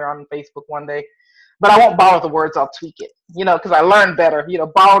it somewhere on Facebook one day. But I won't borrow the words. I'll tweak it, because I learned better.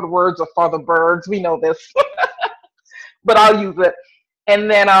 Borrowed words are for the birds. We know this. But I'll use it. And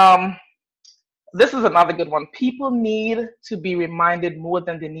then this is another good one. People need to be reminded more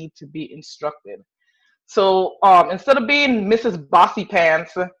than they need to be instructed. So instead of being Mrs. Bossy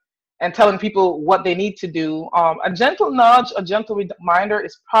Pants and telling people what they need to do, a gentle nudge, a gentle reminder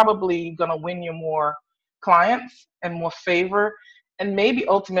is probably going to win you more clients and more favor and maybe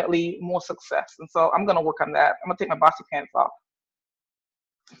ultimately more success. And so I'm going to work on that. I'm going to take my bossy pants off.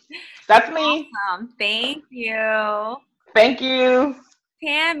 That's me. Awesome. Thank you. Thank you.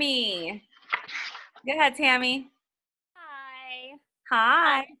 Tammy. Go ahead, Tammy. Hi.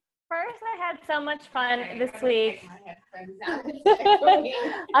 Hi. First, I had so much fun this week.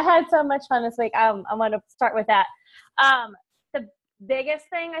 I had so much fun this week. I'm going to start with that. The biggest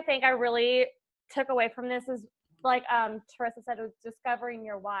thing I think I really took away from this is, like Teresa said, it was discovering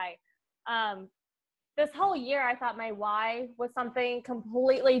your why. This whole year, I thought my why was something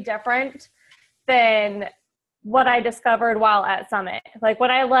completely different than what I discovered while at Summit. Like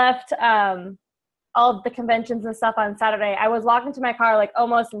when I left all of the conventions and stuff on Saturday, I was walking to my car like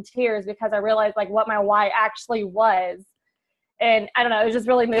almost in tears because I realized like what my why actually was. And I don't know, it was just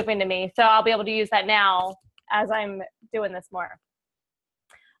really moving to me. So I'll be able to use that now as I'm doing this more.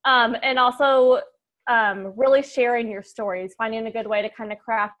 And also really sharing your stories, finding a good way to kind of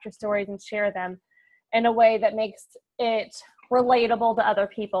craft your stories and share them in a way that makes it relatable to other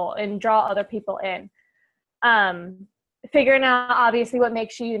people and draw other people in. Figuring out obviously what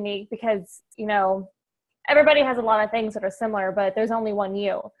makes you unique because, everybody has a lot of things that are similar, but there's only one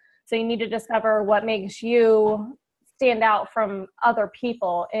you. So you need to discover what makes you stand out from other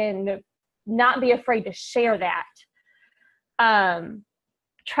people and not be afraid to share that.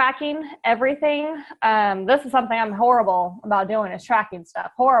 Tracking everything. This is something I'm horrible about doing is tracking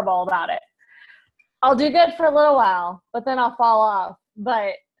stuff. Horrible about it. I'll do good for a little while, but then I'll fall off.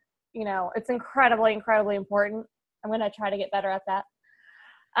 But, it's incredibly, incredibly important. I'm going to try to get better at that.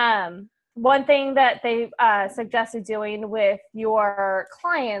 One thing that they suggested doing with your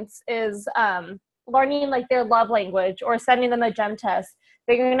clients is learning like their love language or sending them a gem test,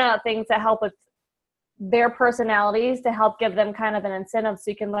 figuring out things that help with their personalities to help give them kind of an incentive so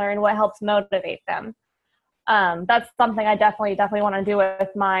you can learn what helps motivate them. That's something I definitely want to do with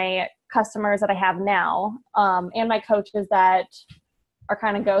my customers that I have now and my coaches that are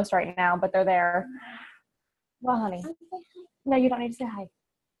kind of ghost right now, but they're there. Well, honey. No, you don't need to say hi.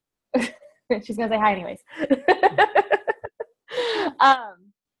 She's going to say hi anyways.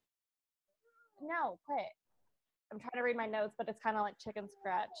 No, quit. I'm trying to read my notes, but it's kind of like chicken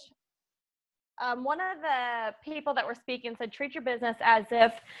scratch. One of the people that were speaking said, treat your business as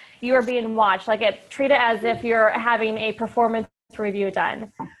if you are being watched. Treat it as if you're having a performance review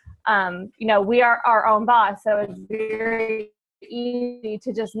done. We are our own boss, so it's very easy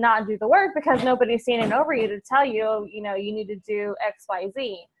to just not do the work because nobody's standing over you to tell you, you need to do X, Y,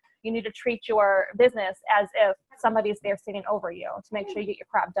 Z. You need to treat your business as if somebody's there standing over you to make sure you get your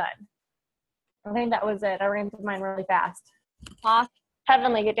crap done. I think that was it. I ran through mine really fast. Awesome.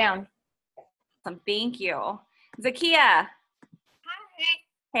 Heavenly, get down. Awesome. Thank you. Zakia. Hi.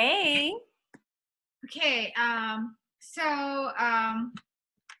 Hey. Okay. So I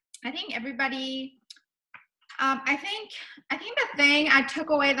think everybody, I think the thing I took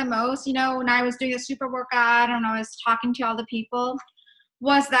away the most, when I was doing the super workout and I was talking to all the people,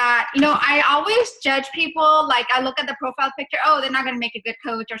 was that, I always judge people. Like I look at the profile picture, oh, they're not going to make a good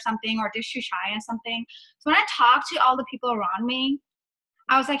coach or something, or they're too shy or something. So when I talk to all the people around me,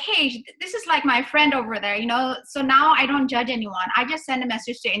 I was like, hey, this is like my friend over there, so now I don't judge anyone. I just send a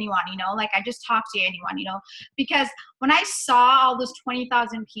message to anyone, I just talk to anyone, because when I saw all those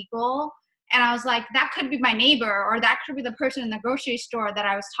 20,000 people and I was like, that could be my neighbor or that could be the person in the grocery store that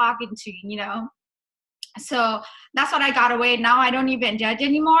I was talking to, So that's what I got away. Now I don't even judge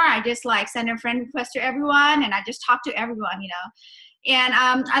anymore. I just send a friend request to everyone and I just talk to everyone, And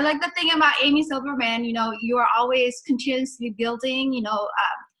I like the thing about Amy Silverman, you are always continuously building,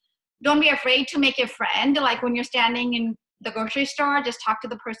 don't be afraid to make a friend. Like when you're standing in the grocery store, just talk to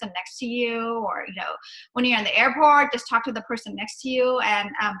the person next to you, or when you're in the airport, just talk to the person next to you. And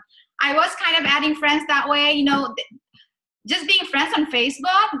I was kind of adding friends that way. Just being friends on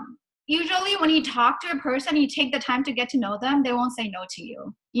Facebook, usually when you talk to a person, you take the time to get to know them, they won't say no to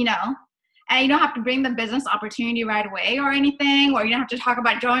you, and you don't have to bring the business opportunity right away or anything, or you don't have to talk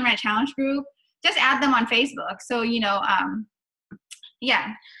about joining my challenge group. Just add them on Facebook. So,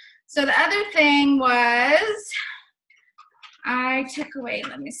 yeah. So the other thing was, I took away,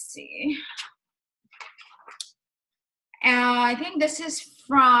 let me see. I think this is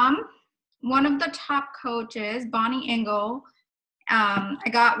from one of the top coaches, Bonnie Engel. I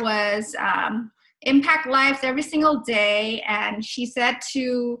got was impact lives every single day. And she said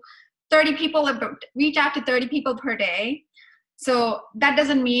to 30 people, reach out to 30 people per day. So that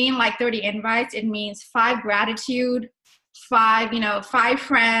doesn't mean like 30 invites. It means 5 gratitude, 5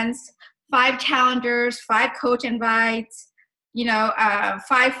 friends, 5 calendars, 5 coach invites,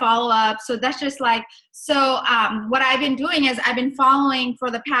 5 follow-ups. So that's just like, so what I've been doing is I've been following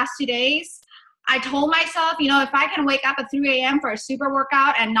for the past 2 days. I told myself, if I can wake up at 3 a.m. for a super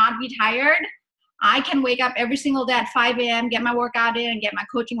workout and not be tired, I can wake up every single day at 5 a.m., get my workout in, and get my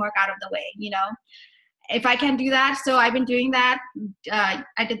coaching work out of the way, If I can do that, so I've been doing that.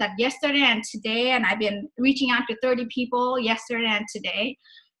 I did that yesterday and today, and I've been reaching out to 30 people yesterday and today.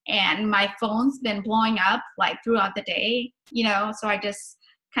 And my phone's been blowing up like throughout the day, so I just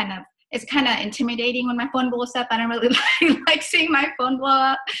it's kind of intimidating when my phone blows up. I don't really like seeing my phone blow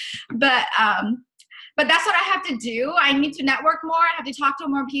up, but that's what I have to do. I need to network more. I have to talk to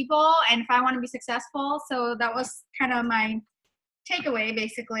more people, and if I want to be successful. So that was kind of my takeaway,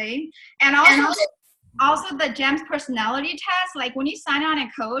 basically. And also the GEMS personality test. Like when you sign on a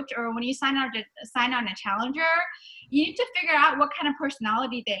coach or when you sign on a challenger, you need to figure out what kind of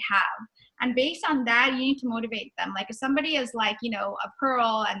personality they have. And based on that, you need to motivate them. Like if somebody is like, a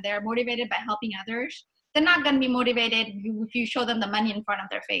pearl and they're motivated by helping others, they're not going to be motivated if you show them the money in front of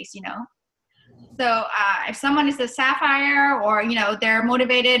their face, So if someone is a sapphire or, they're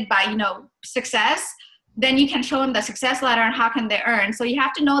motivated by, success, then you can show them the success ladder and how can they earn. So you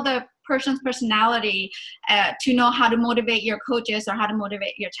have to know the person's personality to know how to motivate your coaches or how to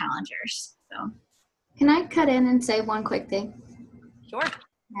motivate your challengers. So, can I cut in and say one quick thing? Sure.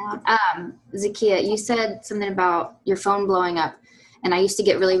 Zakia, you said something about your phone blowing up, and I used to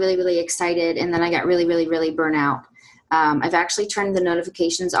get really, really, really excited, and then I got really, really, really burnt out. I've actually turned the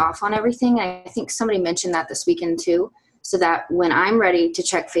notifications off on everything. I think somebody mentioned that this weekend too, so that when I'm ready to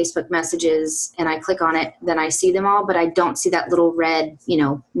check Facebook messages and I click on it, then I see them all, but I don't see that little red,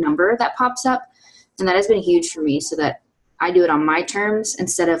 number that pops up. And that has been huge for me, so that I do it on my terms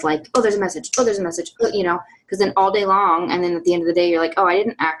instead of like, oh, there's a message, because then all day long, and then at the end of the day, you're like, oh, I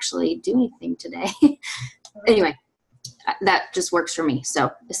didn't actually do anything today. Anyway, that just works for me.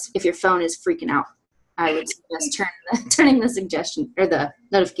 So if your phone is freaking out, I would suggest turning the suggestion or the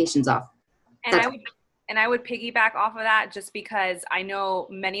notifications off. And I would piggyback off of that, just because I know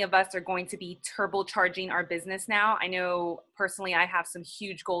many of us are going to be turbocharging our business now. I know personally I have some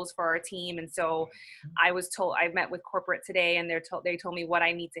huge goals for our team. And so I met with corporate today, and they told me what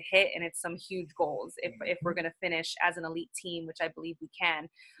I need to hit. And it's some huge goals if we're going to finish as an elite team, which I believe we can,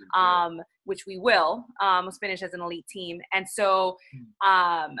 which we will, let's finish as an elite team. And so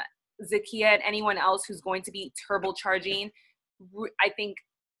Zakia and anyone else who's going to be turbocharging, I think,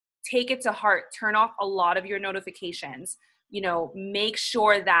 take it to heart, turn off a lot of your notifications, make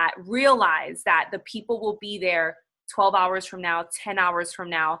sure that, realize that the people will be there 12 hours from now, 10 hours from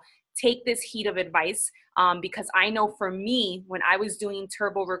now. Take this heat of advice, because I know for me, when I was doing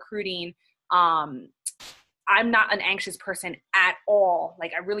turbo recruiting, I'm not an anxious person at all.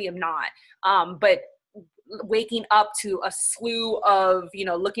 Like I really am not. But waking up to a slew of,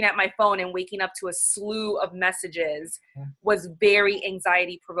 looking at my phone and waking up to a slew of messages was very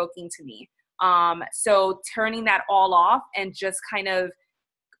anxiety provoking to me. So turning that all off and just kind of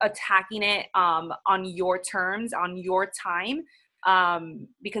attacking it on your terms, on your time,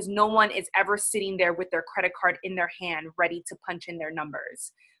 because no one is ever sitting there with their credit card in their hand ready to punch in their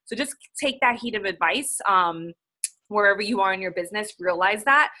numbers. So just take that heat of advice. Wherever you are in your business, realize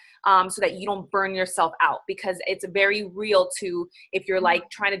that, so that you don't burn yourself out, because it's very real to, if you're like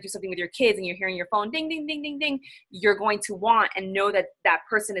trying to do something with your kids and you're hearing your phone ding, ding, ding, ding, ding, you're going to want and know that that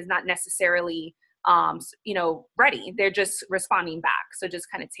person is not necessarily, ready. They're just responding back. So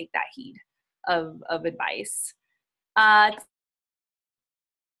just kind of take that heed of advice.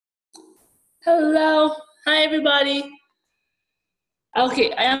 Hello. Hi, everybody.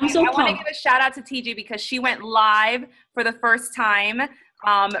 Okay, I am so pumped. I want to give a shout out to TJ because she went live for the first time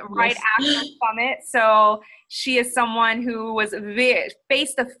right after Summit. So she is someone who was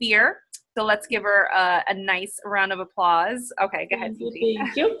faced the fear. So let's give her a nice round of applause. Okay, go ahead, Susie.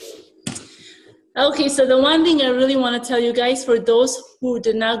 Thank you. Okay, so the one thing I really want to tell you guys, for those who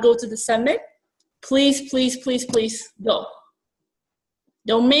did not go to the summit, please, please, please, please go.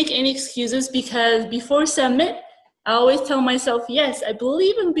 Don't make any excuses, because before summit, I always tell myself, yes, I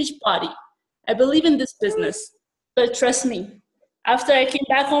believe in Beachbody. I believe in this business. But trust me, after I came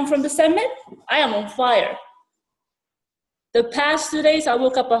back home from the summit, I am on fire. The past 2 days, I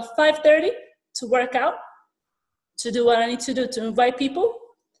woke up at 5:30 to work out, to do what I need to do, to invite people.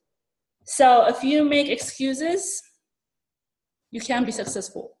 So if you make excuses, you can't be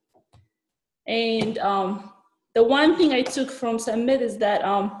successful. And the one thing I took from Summit is that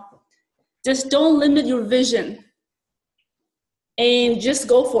just don't limit your vision and just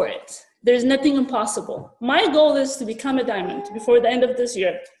go for it. There's nothing impossible. My goal is to become a diamond before the end of this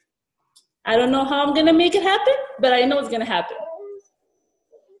year. I don't know how I'm gonna make it happen, but I know it's gonna happen.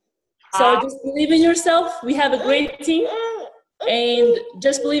 So just believe in yourself. We have a great team, and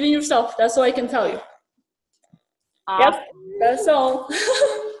just believe in yourself. That's all I can tell you. Awesome. Yep, that's all.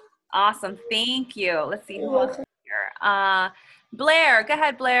 Awesome, thank you. Let's see who else is here. Blair, go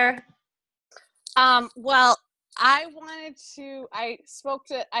ahead, Blair. Well, I spoke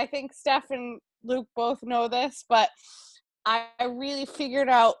to, I think Steph and Luke both know this, but I really figured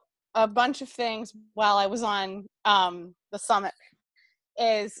out a bunch of things while I was on the summit.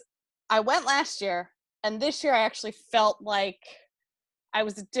 I went last year, and this year I actually felt like it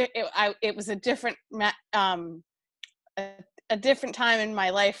was a different a different time in my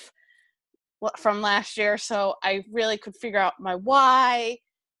life from last year. So I really could figure out my why,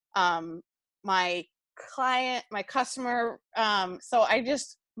 my client, my customer. So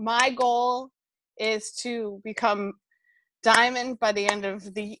my goal is to become diamond by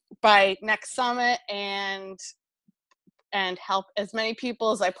next summit, and help as many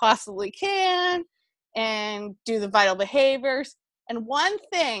people as I possibly can, and do the vital behaviors. And one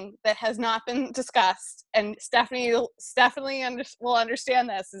thing that has not been discussed, and Stephanie will understand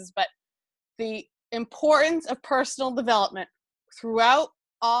this, but the importance of personal development throughout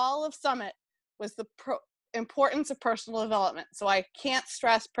all of Summit was the importance of personal development. So I can't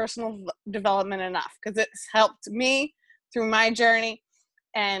stress personal development enough, because it's helped me through my journey,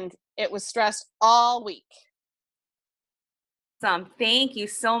 and it was stressed all week. Awesome. Thank you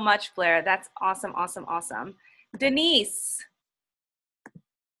so much, Blair. That's awesome, awesome, awesome. Denise.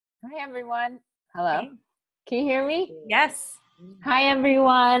 Hi, everyone. Hello. Hey. Can you hear me? Yes. Hi,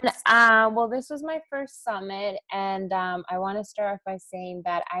 everyone. Well, this was my first summit, and I want to start off by saying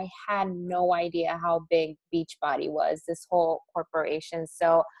that I had no idea how big Beachbody was, this whole corporation.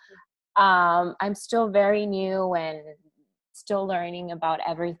 So I'm still very new and still learning about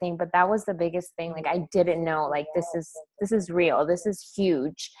everything, but that was the biggest thing. Like, I didn't know, like, this is real. This is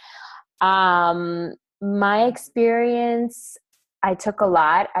huge. My experience, I took a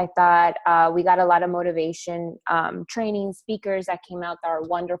lot. I thought we got a lot of motivation, training, speakers that came out that are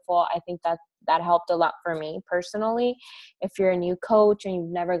wonderful. I think that helped a lot for me personally. If you're a new coach and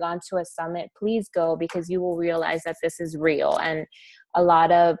you've never gone to a summit, please go, because you will realize that this is real. And a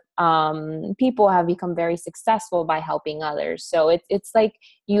lot of people have become very successful by helping others. So it's like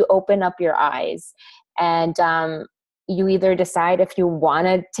you open up your eyes, and you either decide if you want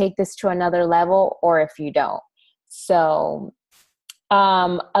to take this to another level or if you don't. So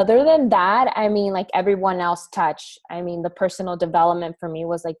other than that, I mean, like everyone else touched, I mean, the personal development for me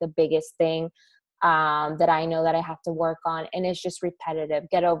was like the biggest thing that I know that I have to work on. And it's just repetitive.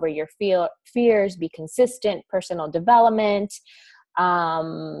 Get over your fears, be consistent, personal development.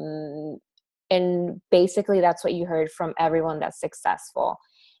 And basically that's what you heard from everyone that's successful.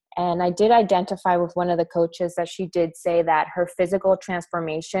 And I did identify with one of the coaches that she did say that her physical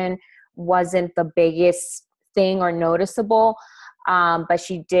transformation wasn't the biggest thing or noticeable. But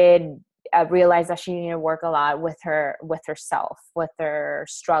she did realize that she needed to work a lot with herself, with her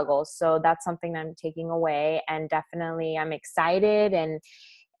struggles. So that's something that I'm taking away, and definitely I'm excited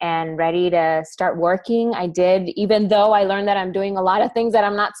and ready to start working. I did, even though I learned that I'm doing a lot of things that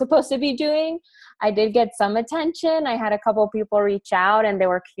I'm not supposed to be doing, I did get some attention. I had a couple of people reach out, and they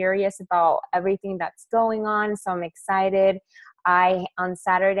were curious about everything that's going on. So I'm excited. On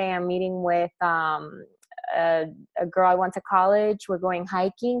Saturday, I'm meeting with a girl I went to college. We're going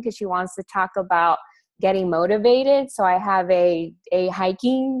hiking because she wants to talk about getting motivated. So I have a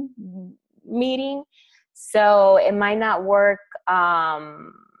hiking meeting. So it might not work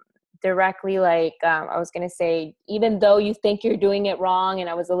directly, like I was going to say, even though you think you're doing it wrong, and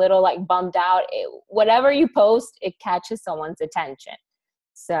I was a little like bummed out, whatever you post, it catches someone's attention.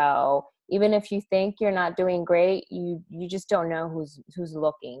 So even if you think you're not doing great, you just don't know who's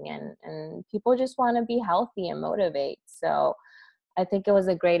looking, and people just want to be healthy and motivate. So I think it was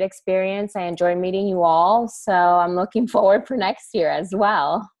a great experience. I enjoyed meeting you all. So I'm looking forward for next year as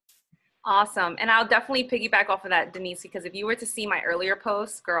well. Awesome. And I'll definitely piggyback off of that, Denise, because if you were to see my earlier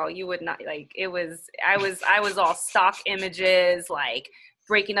posts, girl, you would not like, I was all stock images, like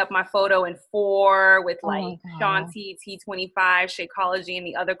breaking up my photo in 4 with like Sean T25, Shakeology in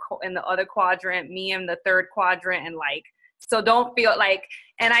the other quadrant, me in the third quadrant. And like, so don't feel like,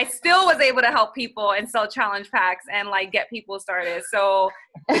 and I still was able to help people and sell challenge packs and like get people started. So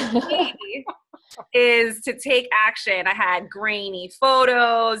the key is to take action. I had grainy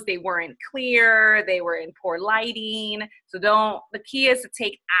photos. They weren't clear. They were in poor lighting. So the key is to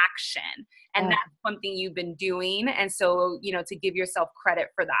take action. And that's something you've been doing. And so, to give yourself credit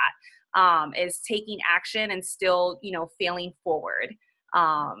for that, is taking action and still, failing forward.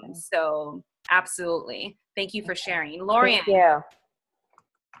 So absolutely. Thank you for sharing. Lorian. Thank you.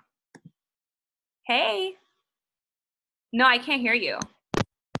 Hey. No, I can't hear you.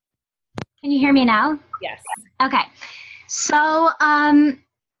 Can you hear me now? Yes. Okay. So,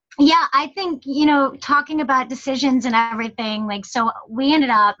 yeah, I think, talking about decisions and everything, like, so we ended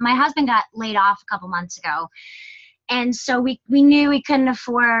up, my husband got laid off a couple months ago. And so we knew we couldn't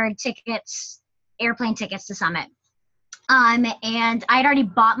afford airplane tickets to Summit. And I'd already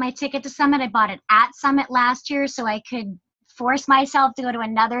bought my ticket to Summit. I bought it at Summit last year so I could force myself to go to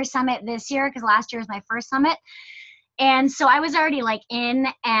another Summit this year, because last year was my first Summit. And so I was already like in,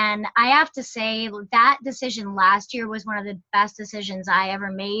 and I have to say that decision last year was one of the best decisions I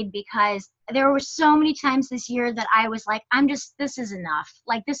ever made, because there were so many times this year that I was like, this is enough.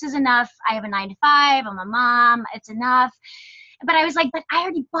 Like, this is enough. I have a 9 to 5. I'm a mom. It's enough. But I was like, but I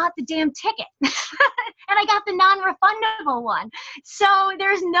already bought the damn ticket and I got the non-refundable one. So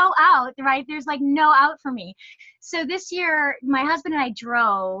there's no out, right? There's like no out for me. So this year, my husband and I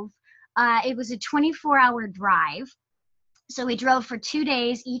drove. It was a 24-hour drive. So we drove for 2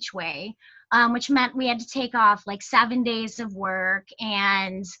 days each way, which meant we had to take off like 7 days of work.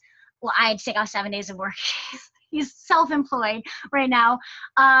 And well, I had to take off 7 days of work. He's self-employed right now.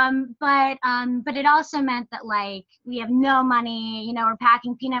 But it also meant that like we have no money, we're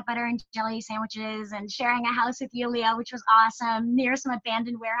packing peanut butter and jelly sandwiches and sharing a house with Yulia, which was awesome, near some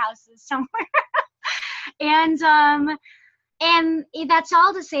abandoned warehouses somewhere. And that's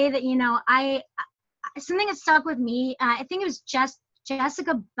all to say that, something that stuck with me, I think it was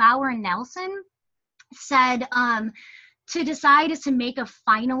Jessica Bauer Nelson said, to decide is to make a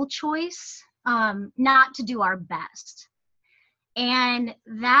final choice, not to do our best. And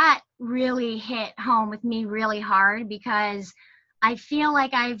that really hit home with me really hard, because I feel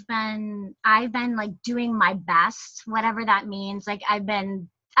like I've been like doing my best, whatever that means. Like I've been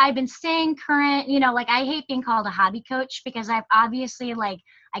staying current, like I hate being called a hobby coach, because I've obviously like,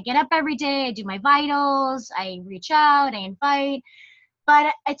 I get up every day, I do my vitals, I reach out, I invite,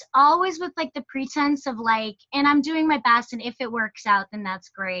 but it's always with like the pretense of like, and I'm doing my best, and if it works out, then that's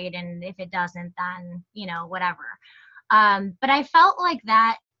great. And if it doesn't, then, whatever. But I felt like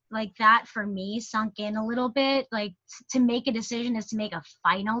that for me sunk in a little bit. Like to make a decision is to make a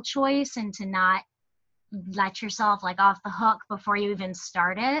final choice and to not let yourself like off the hook before you even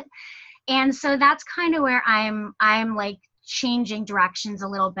start it. And so that's kind of where I'm like changing directions a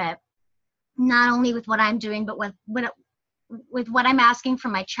little bit, not only with what I'm doing, but with what I'm asking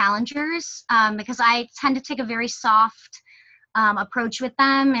from my challengers, because I tend to take a very soft approach with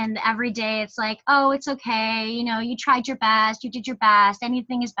them. And every day it's like, oh, it's okay. You tried your best. You did your best.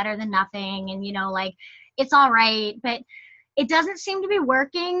 Anything is better than nothing. And, like, it's all right. But it doesn't seem to be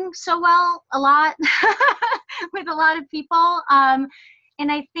working so well a lot with a lot of people.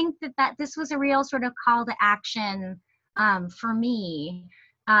 And I think that this was a real sort of call to action for me.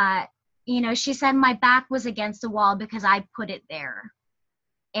 She said my back was against the wall because I put it there.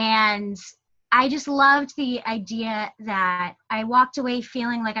 And I just loved the idea that I walked away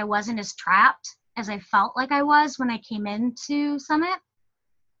feeling like I wasn't as trapped as I felt like I was when I came into Summit,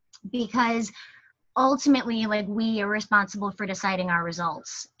 because ultimately, like, we are responsible for deciding our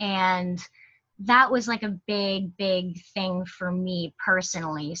results. And that was like a big, big thing for me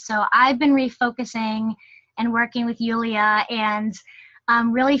personally. So I've been refocusing and working with Yulia and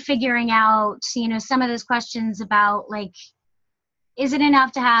really figuring out, some of those questions about like, is it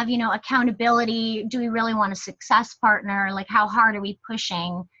enough to have, accountability? Do we really want a success partner? Like, how hard are we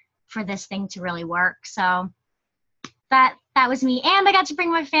pushing for this thing to really work? So that was me. And I got to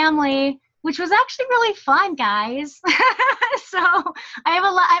bring my family, which was actually really fun, guys. So I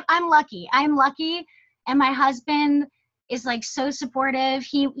have I'm lucky. I'm lucky. And my husband is like so supportive.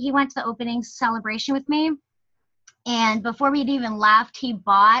 He went to the opening celebration with me, and before we'd even left, he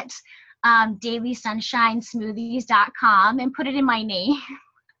bought dailysunshinesmoothies.com and put it in my name.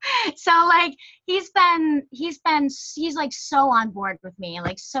 So like he's like so on board with me and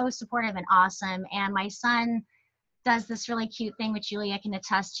like so supportive and awesome. And my son does this really cute thing, which Julia can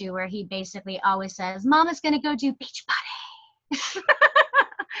attest to, where he basically always says, Mama's gonna go do Beachbody.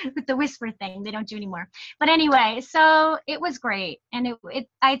 With the whisper thing they don't do anymore. But anyway, so it was great, and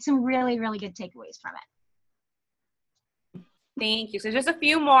I had some really, really good takeaways from it. Thank you. So just a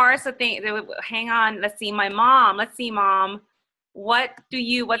few more. So hang on. Let's see, Mom.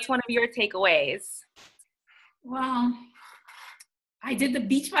 What's one of your takeaways? Well, I did the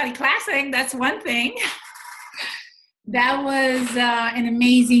Beachbody Classic. That's one thing. That was an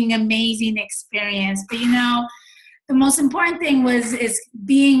amazing experience. But the most important thing is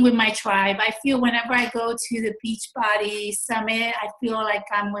being with my tribe. I feel whenever I go to the Beachbody Summit, I feel like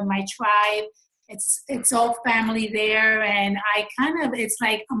I'm with my tribe. It's all family there, and it's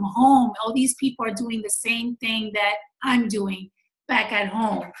like I'm home. All these people are doing the same thing that I'm doing back at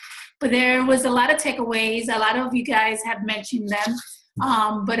home. But there was a lot of takeaways. A lot of you guys have mentioned them.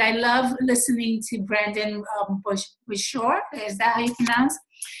 But I love listening to Brandon Bushore. Is that how you pronounce?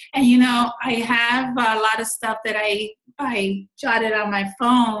 And I have a lot of stuff that I jotted on my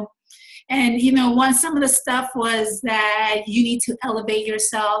phone. And some of the stuff was that you need to elevate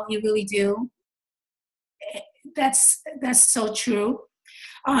yourself. You really do. That's so true.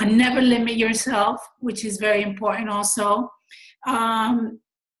 Never limit yourself, which is very important also.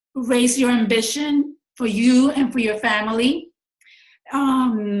 Raise your ambition for you and for your family.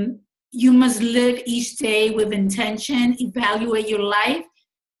 You must live each day with intention. Evaluate your life.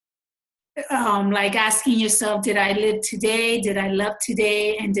 Like asking yourself, did I live today? Did I love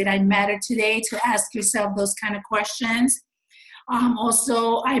today? And did I matter today? To ask yourself those kind of questions.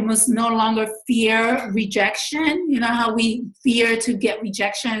 Also, I must no longer fear rejection. You know how we fear to get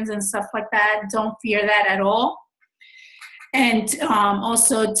rejections and stuff like that? Don't fear that at all. And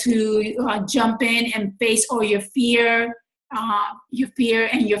also to jump in and face all your fear. Your fear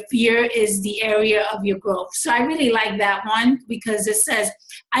is the area of your growth. So I really like that one because it says,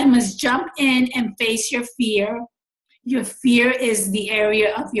 I must jump in and face your fear. Your fear is the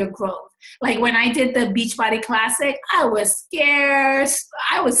area of your growth. Like when I did the Beachbody Classic, I was scared.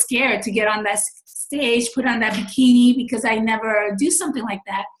 I was scared to get on that stage, put on that bikini, because I never do something like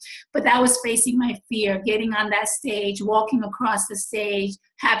that. But that was facing my fear, getting on that stage, walking across the stage,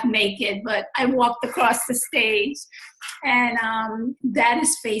 half naked, but I walked across the stage. And that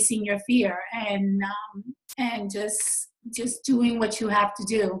is facing your fear and just doing what you have to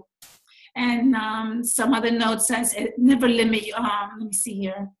do. And some other note says, never limit, let me see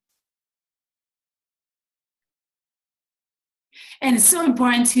here. And it's so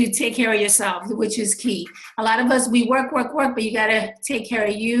important to take care of yourself, which is key. A lot of us, we work, but you gotta take care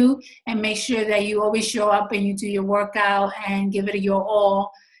of you and make sure that you always show up and you do your workout and give it your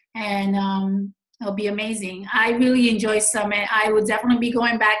all. And it'll be amazing. I really enjoy Summit. I will definitely be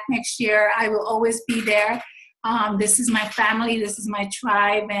going back next year. I will always be there. This is my family. This is my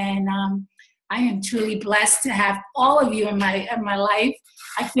tribe. And I am truly blessed to have all of you in my life.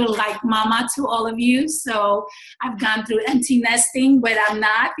 I feel like mama to all of you. So I've gone through empty nesting, but I'm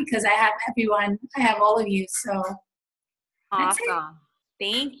not, because I have everyone. I have all of you. So awesome.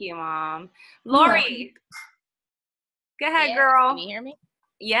 Thank you, Mom. Lori, go ahead, girl. Can you hear me?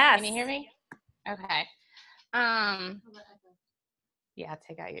 Yes. Can you hear me? Okay. Yeah,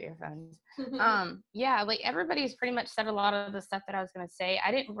 take out your earphones. Yeah, like everybody's pretty much said a lot of the stuff that I was going to say.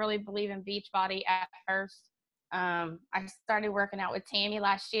 I didn't really believe in Beachbody at first. I started working out with Tammy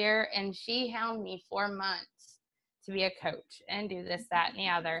last year, and she hounded me 4 months to be a coach and do this, that, and the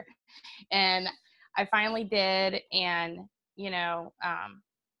other. And I finally did, and,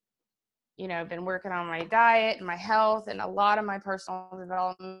 been working on my diet and my health and a lot of my personal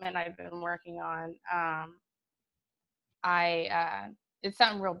development I've been working on. It's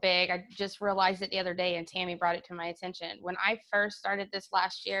something real big. I just realized it the other day, and Tammy brought it to my attention. When I first started this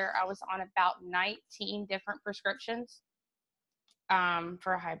last year, I was on about 19 different prescriptions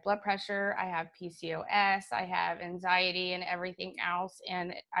for high blood pressure. I have PCOS, I have anxiety and everything else.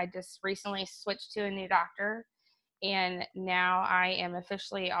 And I just recently switched to a new doctor. And now I am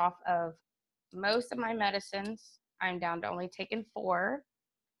officially off of most of my medicines. I'm down to only taking 4.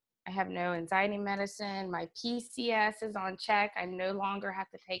 I have no anxiety medicine. My PCS is on check. I no longer have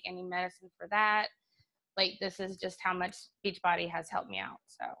to take any medicine for that. Like, this is just how much Beachbody has helped me out.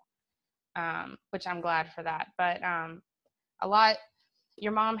 So, which I'm glad for that. But a lot,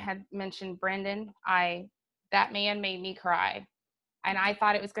 your mom had mentioned Brendan. I that man made me cry. And I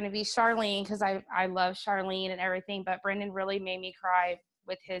thought it was going to be Charlene because I love Charlene and everything, but Brendan really made me cry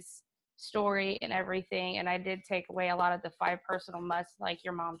with his story and everything. And I did take away a lot of the 5 personal musts like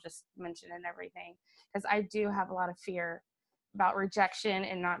your mom just mentioned and everything, because I do have a lot of fear about rejection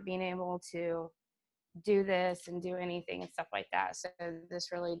and not being able to do this and do anything and stuff like that. So this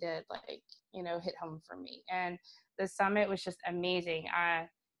really did, like, you know, hit home for me. And the summit was just amazing. I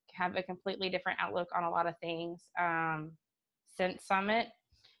have a completely different outlook on a lot of things since summit.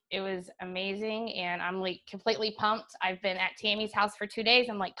 It was amazing, and I'm like completely pumped. I've been at Tammy's house for 2 days.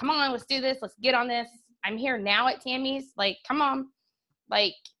 I'm like, come on, let's do this. Let's get on this. I'm here now at Tammy's. Like, come on,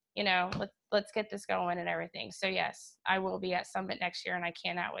 like, you know, let's get this going and everything. So yes, I will be at Summit next year, and I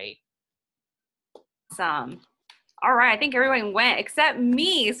cannot wait. All right, I think everyone went except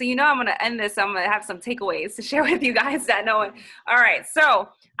me. So you know I'm going to end this. So I'm going to have some takeaways to share with you guys that no one. All right, so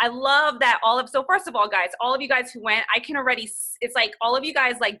I love that so first of all, guys, all of you guys who went, I can already, it's like all of you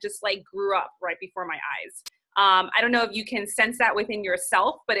guys like just like grew up right before my eyes. I don't know if you can sense that within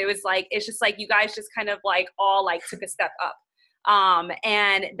yourself, but it was like, it's just like you guys just kind of like all like took a step up.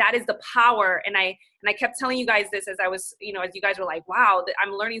 And that is the power. And I kept telling you guys this as I was, you know, as you guys were like, wow,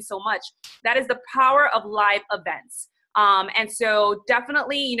 I'm learning so much. That is the power of live events. And so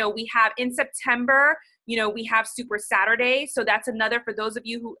definitely, you know, we have in September, you know, we have Super Saturday. So that's another for those of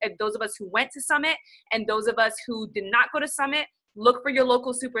you those of us who went to Summit and those of us who did not go to Summit. Look for your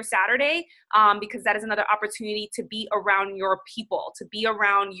local Super Saturday because that is another opportunity to be around your people, to be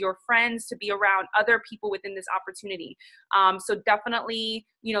around your friends, to be around other people within this opportunity. So definitely,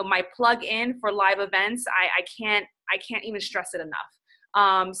 you know, my plug in for live events, I can't even stress it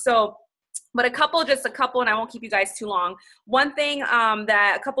enough. But a couple, and I won't keep you guys too long. One thing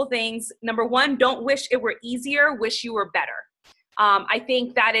a couple things. Number one, don't wish it were easier, wish you were better. I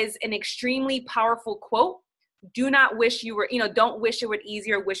think that is an extremely powerful quote. Do not wish you were, you know, don't wish it were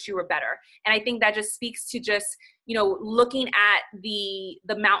easier, wish you were better. And I think that just speaks to just, you know, looking at the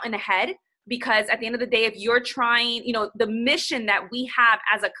mountain ahead, because at the end of the day, if you're trying, you know, the mission that we have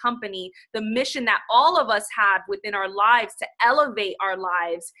as a company, the mission that all of us have within our lives to elevate our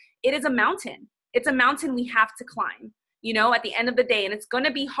lives, it is a mountain. It's a mountain we have to climb. You know, at the end of the day, and it's going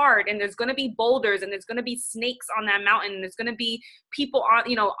to be hard, and there's going to be boulders, and there's going to be snakes on that mountain, and there's going to be people on,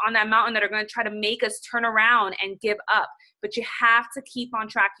 you know, on that mountain that are going to try to make us turn around and give up. But you have to keep on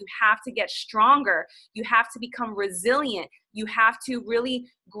track. You have to get stronger. You have to become resilient. You have to really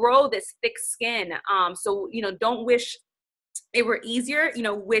grow this thick skin. So, you know, don't wish it were easier, you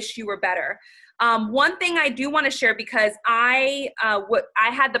know, wish you were better. One thing I do want to share, because I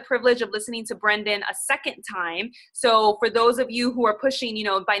had the privilege of listening to Brendan a second time. So for those of you who are pushing, you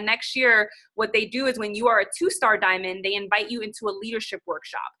know, by next year, what they do is when you are a 2-star diamond, they invite you into a leadership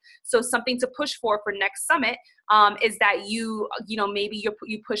workshop. So something to push for next summit is that you know, maybe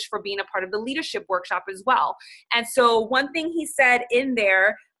you push for being a part of the leadership workshop as well. And so one thing he said in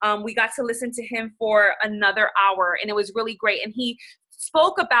there, we got to listen to him for another hour, and it was really great. And he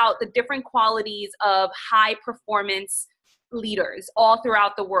spoke about the different qualities of high performance leaders all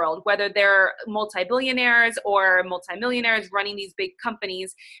throughout the world, whether they're multi-billionaires or multi-millionaires running these big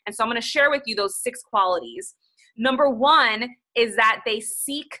companies. And so I'm going to share with you those 6 qualities. Number 1 is that they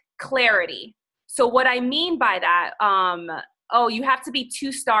seek clarity. So what I mean by that, you have to be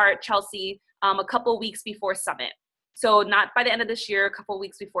 2-star, Chelsea, a couple weeks before Summit. So not by the end of this year, a couple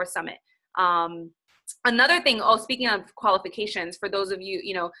weeks before Summit. Another thing, speaking of qualifications, for those of you,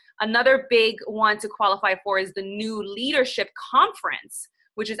 you know, another big one to qualify for is the new leadership conference,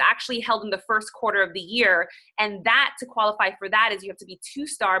 which is actually held in the first quarter of the year. And that, to qualify for that, is you have to be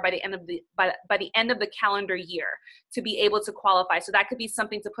 2-star by the end of by the end of the calendar year to be able to qualify. So that could be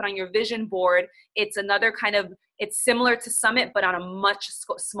something to put on your vision board. It's another kind of, it's similar to Summit, but on a much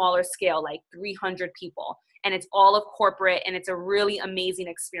smaller scale, like 300 people. And it's all of corporate, and it's a really amazing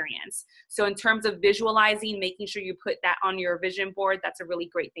experience. So in terms of visualizing, making sure you put that on your vision board, that's a really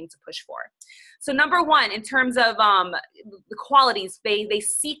great thing to push for. So number 1, in terms of the qualities, they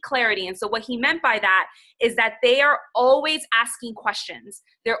seek clarity. And so what he meant by that is that they are always asking questions.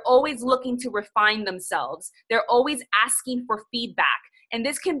 They're always looking to refine themselves. They're always asking for feedback. And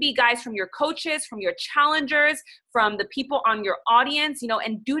this can be, guys, from your coaches, from your challengers, from the people on your audience, you know,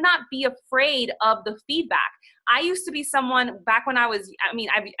 and do not be afraid of the feedback. I used to be someone back when I'm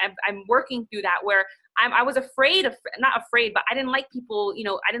working through that, where I was afraid of, not afraid, but I didn't like people, you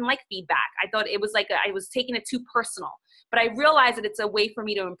know, I didn't like feedback. I thought it was like, I was taking it too personal, but I realized that it's a way for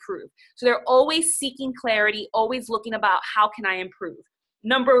me to improve. So they're always seeking clarity, always looking about how can I improve.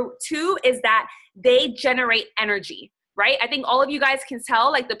 Number 2 is that they generate energy. right? I think all of you guys can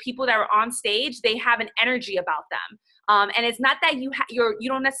tell, like the people that are on stage, they have an energy about them. And it's not that you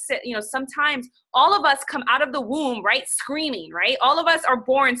don't necessarily, sometimes all of us come out of the womb, right, screaming, right? All of us are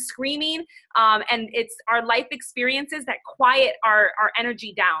born screaming, and it's our life experiences that quiet our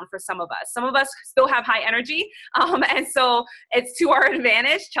energy down for some of us. Some of us still have high energy, and so it's to our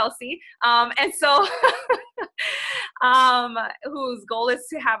advantage, Chelsea. And so whose goal is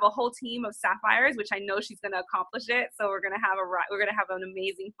to have a whole team of sapphires, which I know she's going to accomplish it. So we're going to have an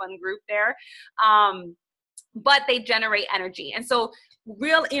amazing, fun group there. But they generate energy. And so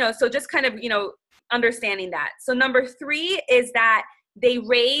so just kind of, understanding that. So number 3 is that they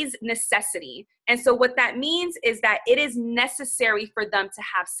raise necessity. And so what that means is that it is necessary for them to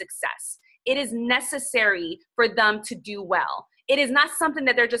have success. It is necessary for them to do well. It is not something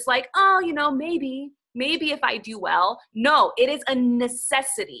that they're just like, oh, maybe if I do well. No, it is a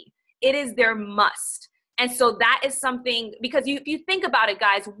necessity. It is their must. And so that is something, because if you think about it,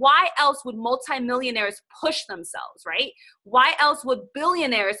 guys, why else would multimillionaires push themselves, right? Why else would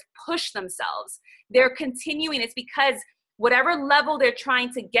billionaires push themselves? They're continuing. It's because whatever level they're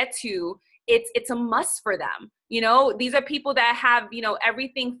trying to get to, it's a must for them. These are people that have,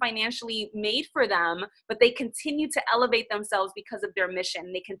 everything financially made for them, but they continue to elevate themselves because of their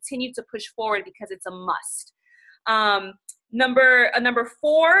mission. They continue to push forward because it's a must. Number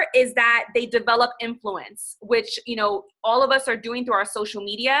 4 is that they develop influence, which, all of us are doing through our social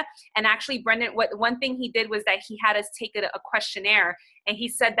media. And actually, Brendan, one thing he did was that he had us take a questionnaire. And he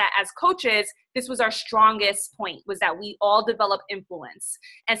said that as coaches, this was our strongest point, was that we all develop influence.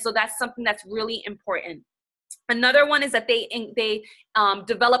 And so that's something that's really important. Another one is that they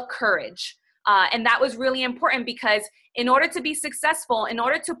develop courage. And that was really important because in order to be successful, in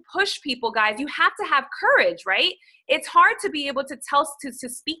order to push people, guys, you have to have courage, right? It's hard to be able to to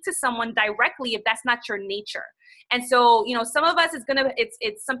speak to someone directly if that's not your nature. And so, some of us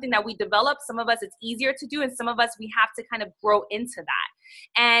it's something that we develop. Some of us it's easier to do, and some of us we have to kind of grow into that.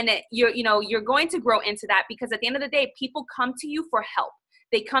 And you're going to grow into that because at the end of the day, people come to you for help.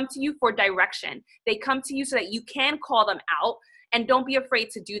 They come to you for direction. They come to you so that you can call them out. And don't be afraid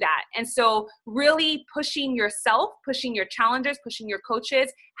to do that. And so really pushing yourself, pushing your challengers, pushing your coaches,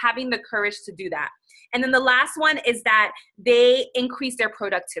 having the courage to do that. And then the last one is that they increase their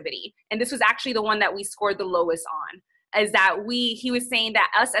productivity. And this was actually the one that we scored the lowest on, is that he was saying that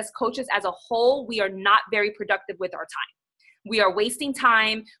us as coaches as a whole, we are not very productive with our time. We are wasting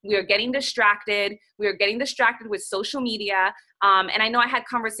time. We are getting distracted. We are getting distracted with social media. And I know I had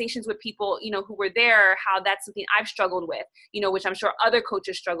conversations with people, who were there, how that's something I've struggled with, which I'm sure other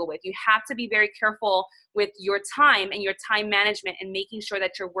coaches struggle with. You have to be very careful with your time and your time management and making sure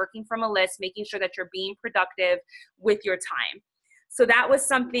that you're working from a list, making sure that you're being productive with your time. So that was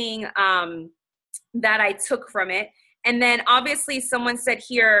something that I took from it. And then obviously someone said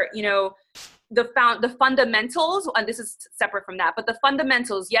here, the fundamentals, and this is separate from that, but the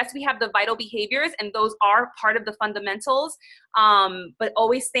fundamentals, yes, we have the vital behaviors and those are part of the fundamentals, but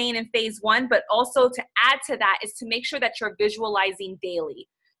always staying in phase 1, but also to add to that is to make sure that you're visualizing daily,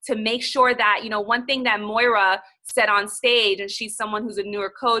 to make sure that, one thing that Moira said on stage, and she's someone who's a newer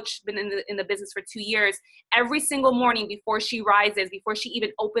coach, been in the business for 2 years, every single morning before she rises, before she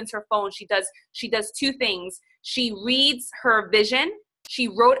even opens her phone, she does 2 things. She reads her vision. She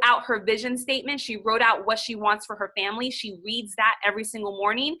wrote out her vision statement. She wrote out what she wants for her family. She reads that every single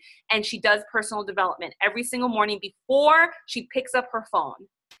morning, and she does personal development every single morning before she picks up her phone.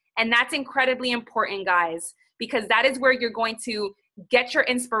 And that's incredibly important, guys, because that is where you're going to get your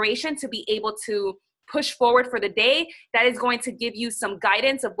inspiration to be able to push forward for the day. That is going to give you some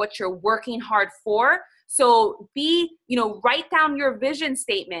guidance of what you're working hard for. So write down your vision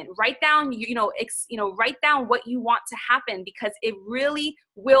statement, write down, write down what you want to happen, because it really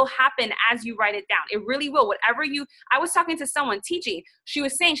will happen as you write it down. It really will. I was talking to someone, TG,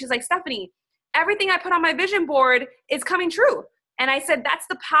 she's like, Stephanie, everything I put on my vision board is coming true. And I said, that's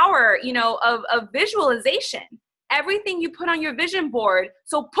the power, of visualization. Everything you put on your vision board.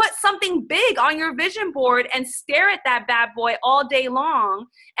 So put something big on your vision board and stare at that bad boy all day long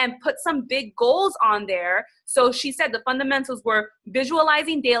and put some big goals on there. So she said the fundamentals were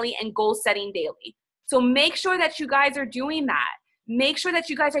visualizing daily and goal setting daily. So make sure that you guys are doing that. Make sure that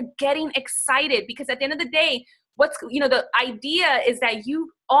you guys are getting excited, because at the end of the day, the idea is that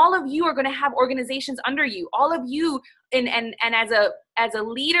all of you are going to have organizations under you. All of you, and as a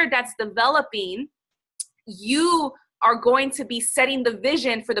leader that's developing, you are going to be setting the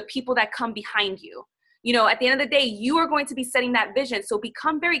vision for the people that come behind you. At the end of the day, you are going to be setting that vision. So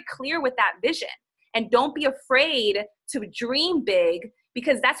become very clear with that vision, and don't be afraid to dream big,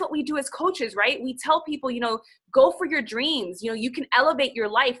 because that's what we do as coaches, right? We tell people, go for your dreams. You can elevate your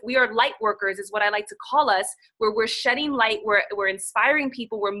life. We are light workers is what I like to call us, where we're shedding light, we're inspiring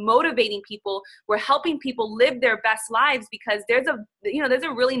people, we're motivating people, we're helping people live their best lives, because there's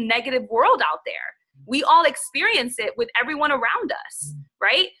a really negative world out there. We all experience it with everyone around us,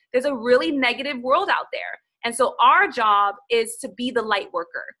 right? There's a really negative world out there. And so our job is to be the light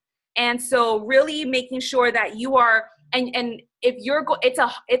worker. And so really making sure that you are, and if you're,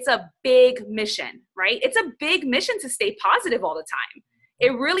 it's a big mission, right? It's a big mission to stay positive all the time.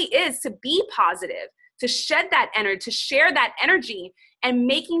 It really is, to be positive, to shed that energy, to share that energy, and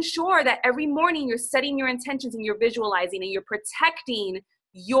making sure that every morning you're setting your intentions and you're visualizing and you're protecting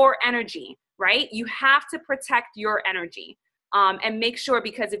your energy, right? You have to protect your energy, and make sure,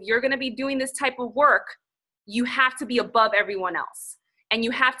 because if you're going to be doing this type of work, you have to be above everyone else. And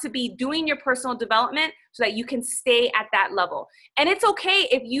you have to be doing your personal development so that you can stay at that level. And it's okay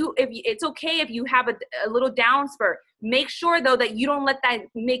if you have a little down spurt. Make sure though that you don't let that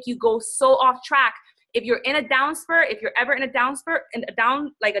make you go so off track. If you're in a down spurt, if you're ever in a down spurt,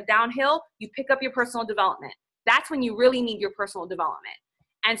 like a downhill, you pick up your personal development. That's when you really need your personal development.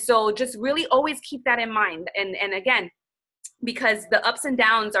 And so just really always keep that in mind. And again, because the ups and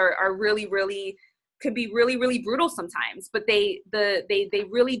downs are really, really, could be really, really brutal sometimes, but they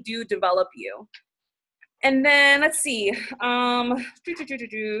really do develop you. And then let's see. So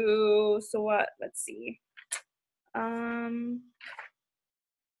what? Let's see. I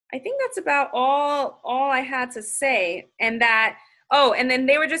think that's about all I had to say. And then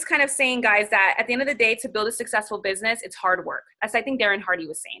they were just kind of saying, guys, that at the end of the day, to build a successful business, it's hard work. That's, I think Darren Hardy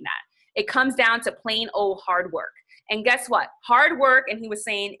was saying that. It comes down to plain old hard work. And guess what? Hard work, and he was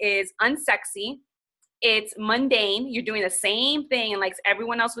saying, is unsexy. It's mundane. You're doing the same thing. And like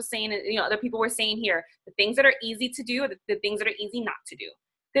everyone else was saying, other people were saying here, the things that are easy to do, the things that are easy not to do.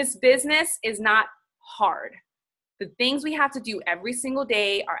 This business is not hard. The things we have to do every single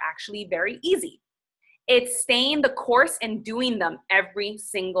day are actually very easy. It's staying the course and doing them every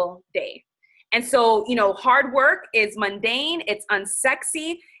single day. And so, hard work is mundane. It's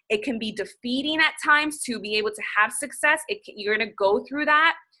unsexy. It can be defeating at times to be able to have success. You're going to go through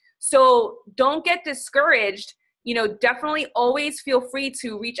that. So don't get discouraged. Definitely always feel free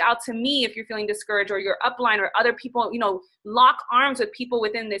to reach out to me if you're feeling discouraged, or your upline or other people, lock arms with people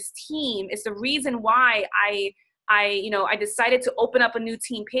within this team. It's the reason why I decided to open up a new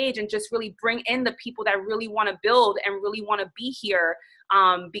team page and just really bring in the people that really want to build and really want to be here,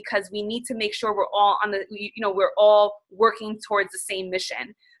 because we need to make sure we're all we're all working towards the same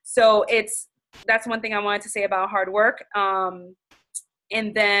mission. So that's one thing I wanted to say about hard work.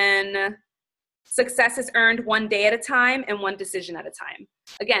 And then success is earned one day at a time and one decision at a time.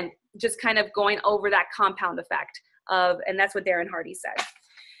 Again, just kind of going over that compound effect and that's what Darren Hardy said.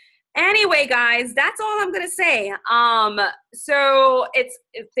 Anyway, guys, that's all I'm going to say. So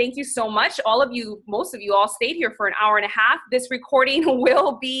thank you so much. Most of you all stayed here for an hour and a half. This recording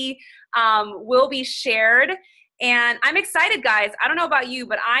will be shared. And I'm excited, guys. I don't know about you,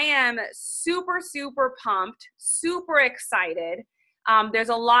 but I am super, super pumped, super excited. There's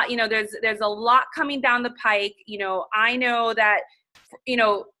a lot, there's a lot coming down the pike. I know that,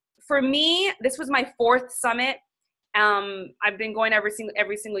 for me, this was my 4th summit. I've been going every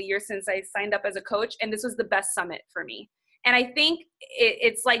single year since I signed up as a coach, and this was the best summit for me. And I think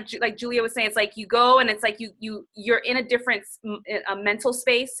it's like Julia was saying, it's like you go and it's like you're in a different mental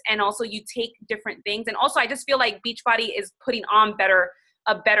space, and also you take different things. And also I just feel like Beachbody is putting on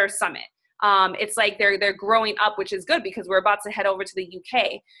a better summit. It's like they're growing up, which is good because we're about to head over to the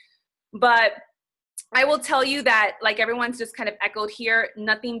UK. But I will tell you that, like everyone's just kind of echoed here,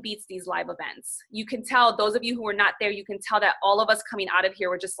 nothing beats these live events. You can tell, those of you who were not there, you can tell that all of us coming out of here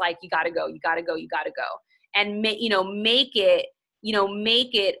were just like, you got to go, you got to go, you got to go. And make it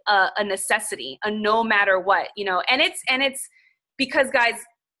a necessity, a no matter what, and it's because, guys,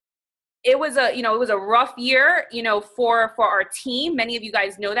 it was a rough year, for our team. Many of you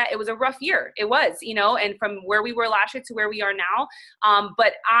guys know that it was a rough year. It was, and from where we were last year to where we are now.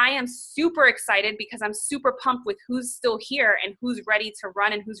 But I am super excited because I'm super pumped with who's still here and who's ready to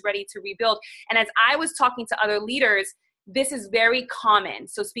run and who's ready to rebuild. And as I was talking to other leaders, this is very common.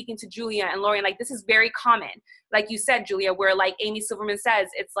 So speaking to Julia and Lorian, like this is very common. Like you said, Julia, where like Amy Silverman says,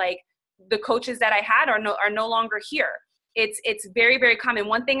 it's like the coaches that I had are no longer here. It's very, very common.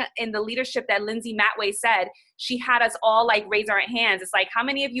 One thing in the leadership that Lindsay Matway said, she had us all like raise our hands. It's like, how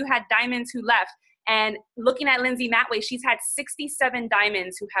many of you had diamonds who left? And looking at Lindsay Matway, she's had 67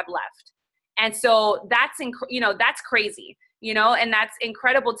 diamonds who have left. And so that's crazy, and that's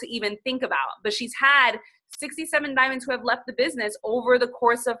incredible to even think about. But she's had 67 diamonds who have left the business over the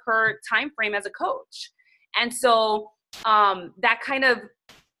course of her time frame as a coach. And so that kind of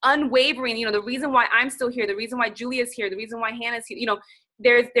unwavering, you know, the reason why I'm still here, the reason why Julia's here, the reason why Hannah's here, you know,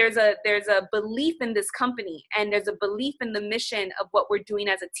 there's a belief in this company, and there's a belief in the mission of what we're doing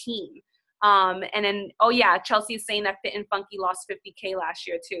as a team. And then, oh yeah, Chelsea is saying that Fit and Funky lost 50K last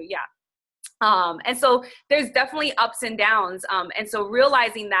year too. Yeah. And so there's definitely ups and downs. And so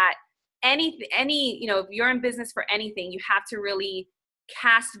realizing that any, you know, if you're in business for anything, you have to really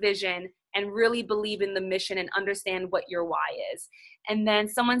cast vision and really believe in the mission and understand what your why is. And then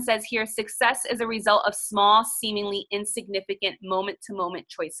someone says here, success is a result of small, seemingly insignificant moment-to-moment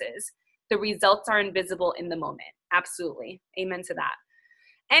choices. The results are invisible in the moment. Absolutely. Amen to that.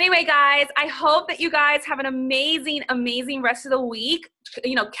 Anyway, guys, I hope that you guys have an amazing, amazing rest of the week.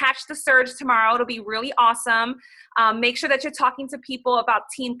 You know, catch the surge tomorrow. It'll be really awesome. Make sure that you're talking to people about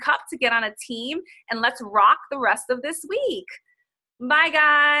Team Cup to get on a team, and let's rock the rest of this week. Bye,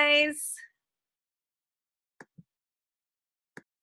 guys.